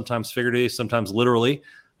thrown, sometimes figuratively, sometimes literally,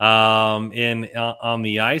 on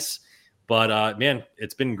the ice. But, man,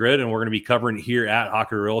 it's been good, and we're going to be covering it here at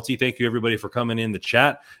Hockey Royalty. Thank you, everybody, for coming in the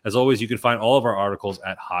chat. As always, you can find all of our articles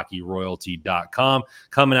at hockeyroyalty.com.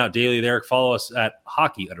 Coming out daily there. Follow us at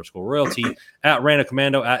hockey_royalty, at Random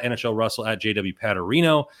Commando, at NHL Russell, at JW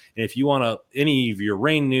Paterino. And if you want any of your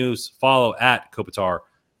Rain news, follow at Kopitar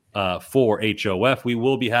for HOF. We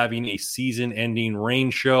will be having a season-ending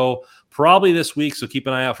Rain show probably this week, so keep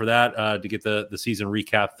an eye out for that to get the season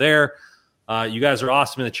recap there. You guys are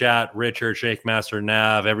awesome in the chat. Richard, Shakemaster,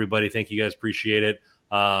 Nav, everybody. Thank you guys. Appreciate it.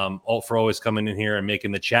 For always coming in here and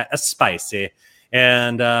making the chat a spicy.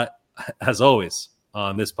 And as always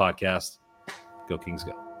on this podcast, go Kings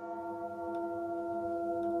go.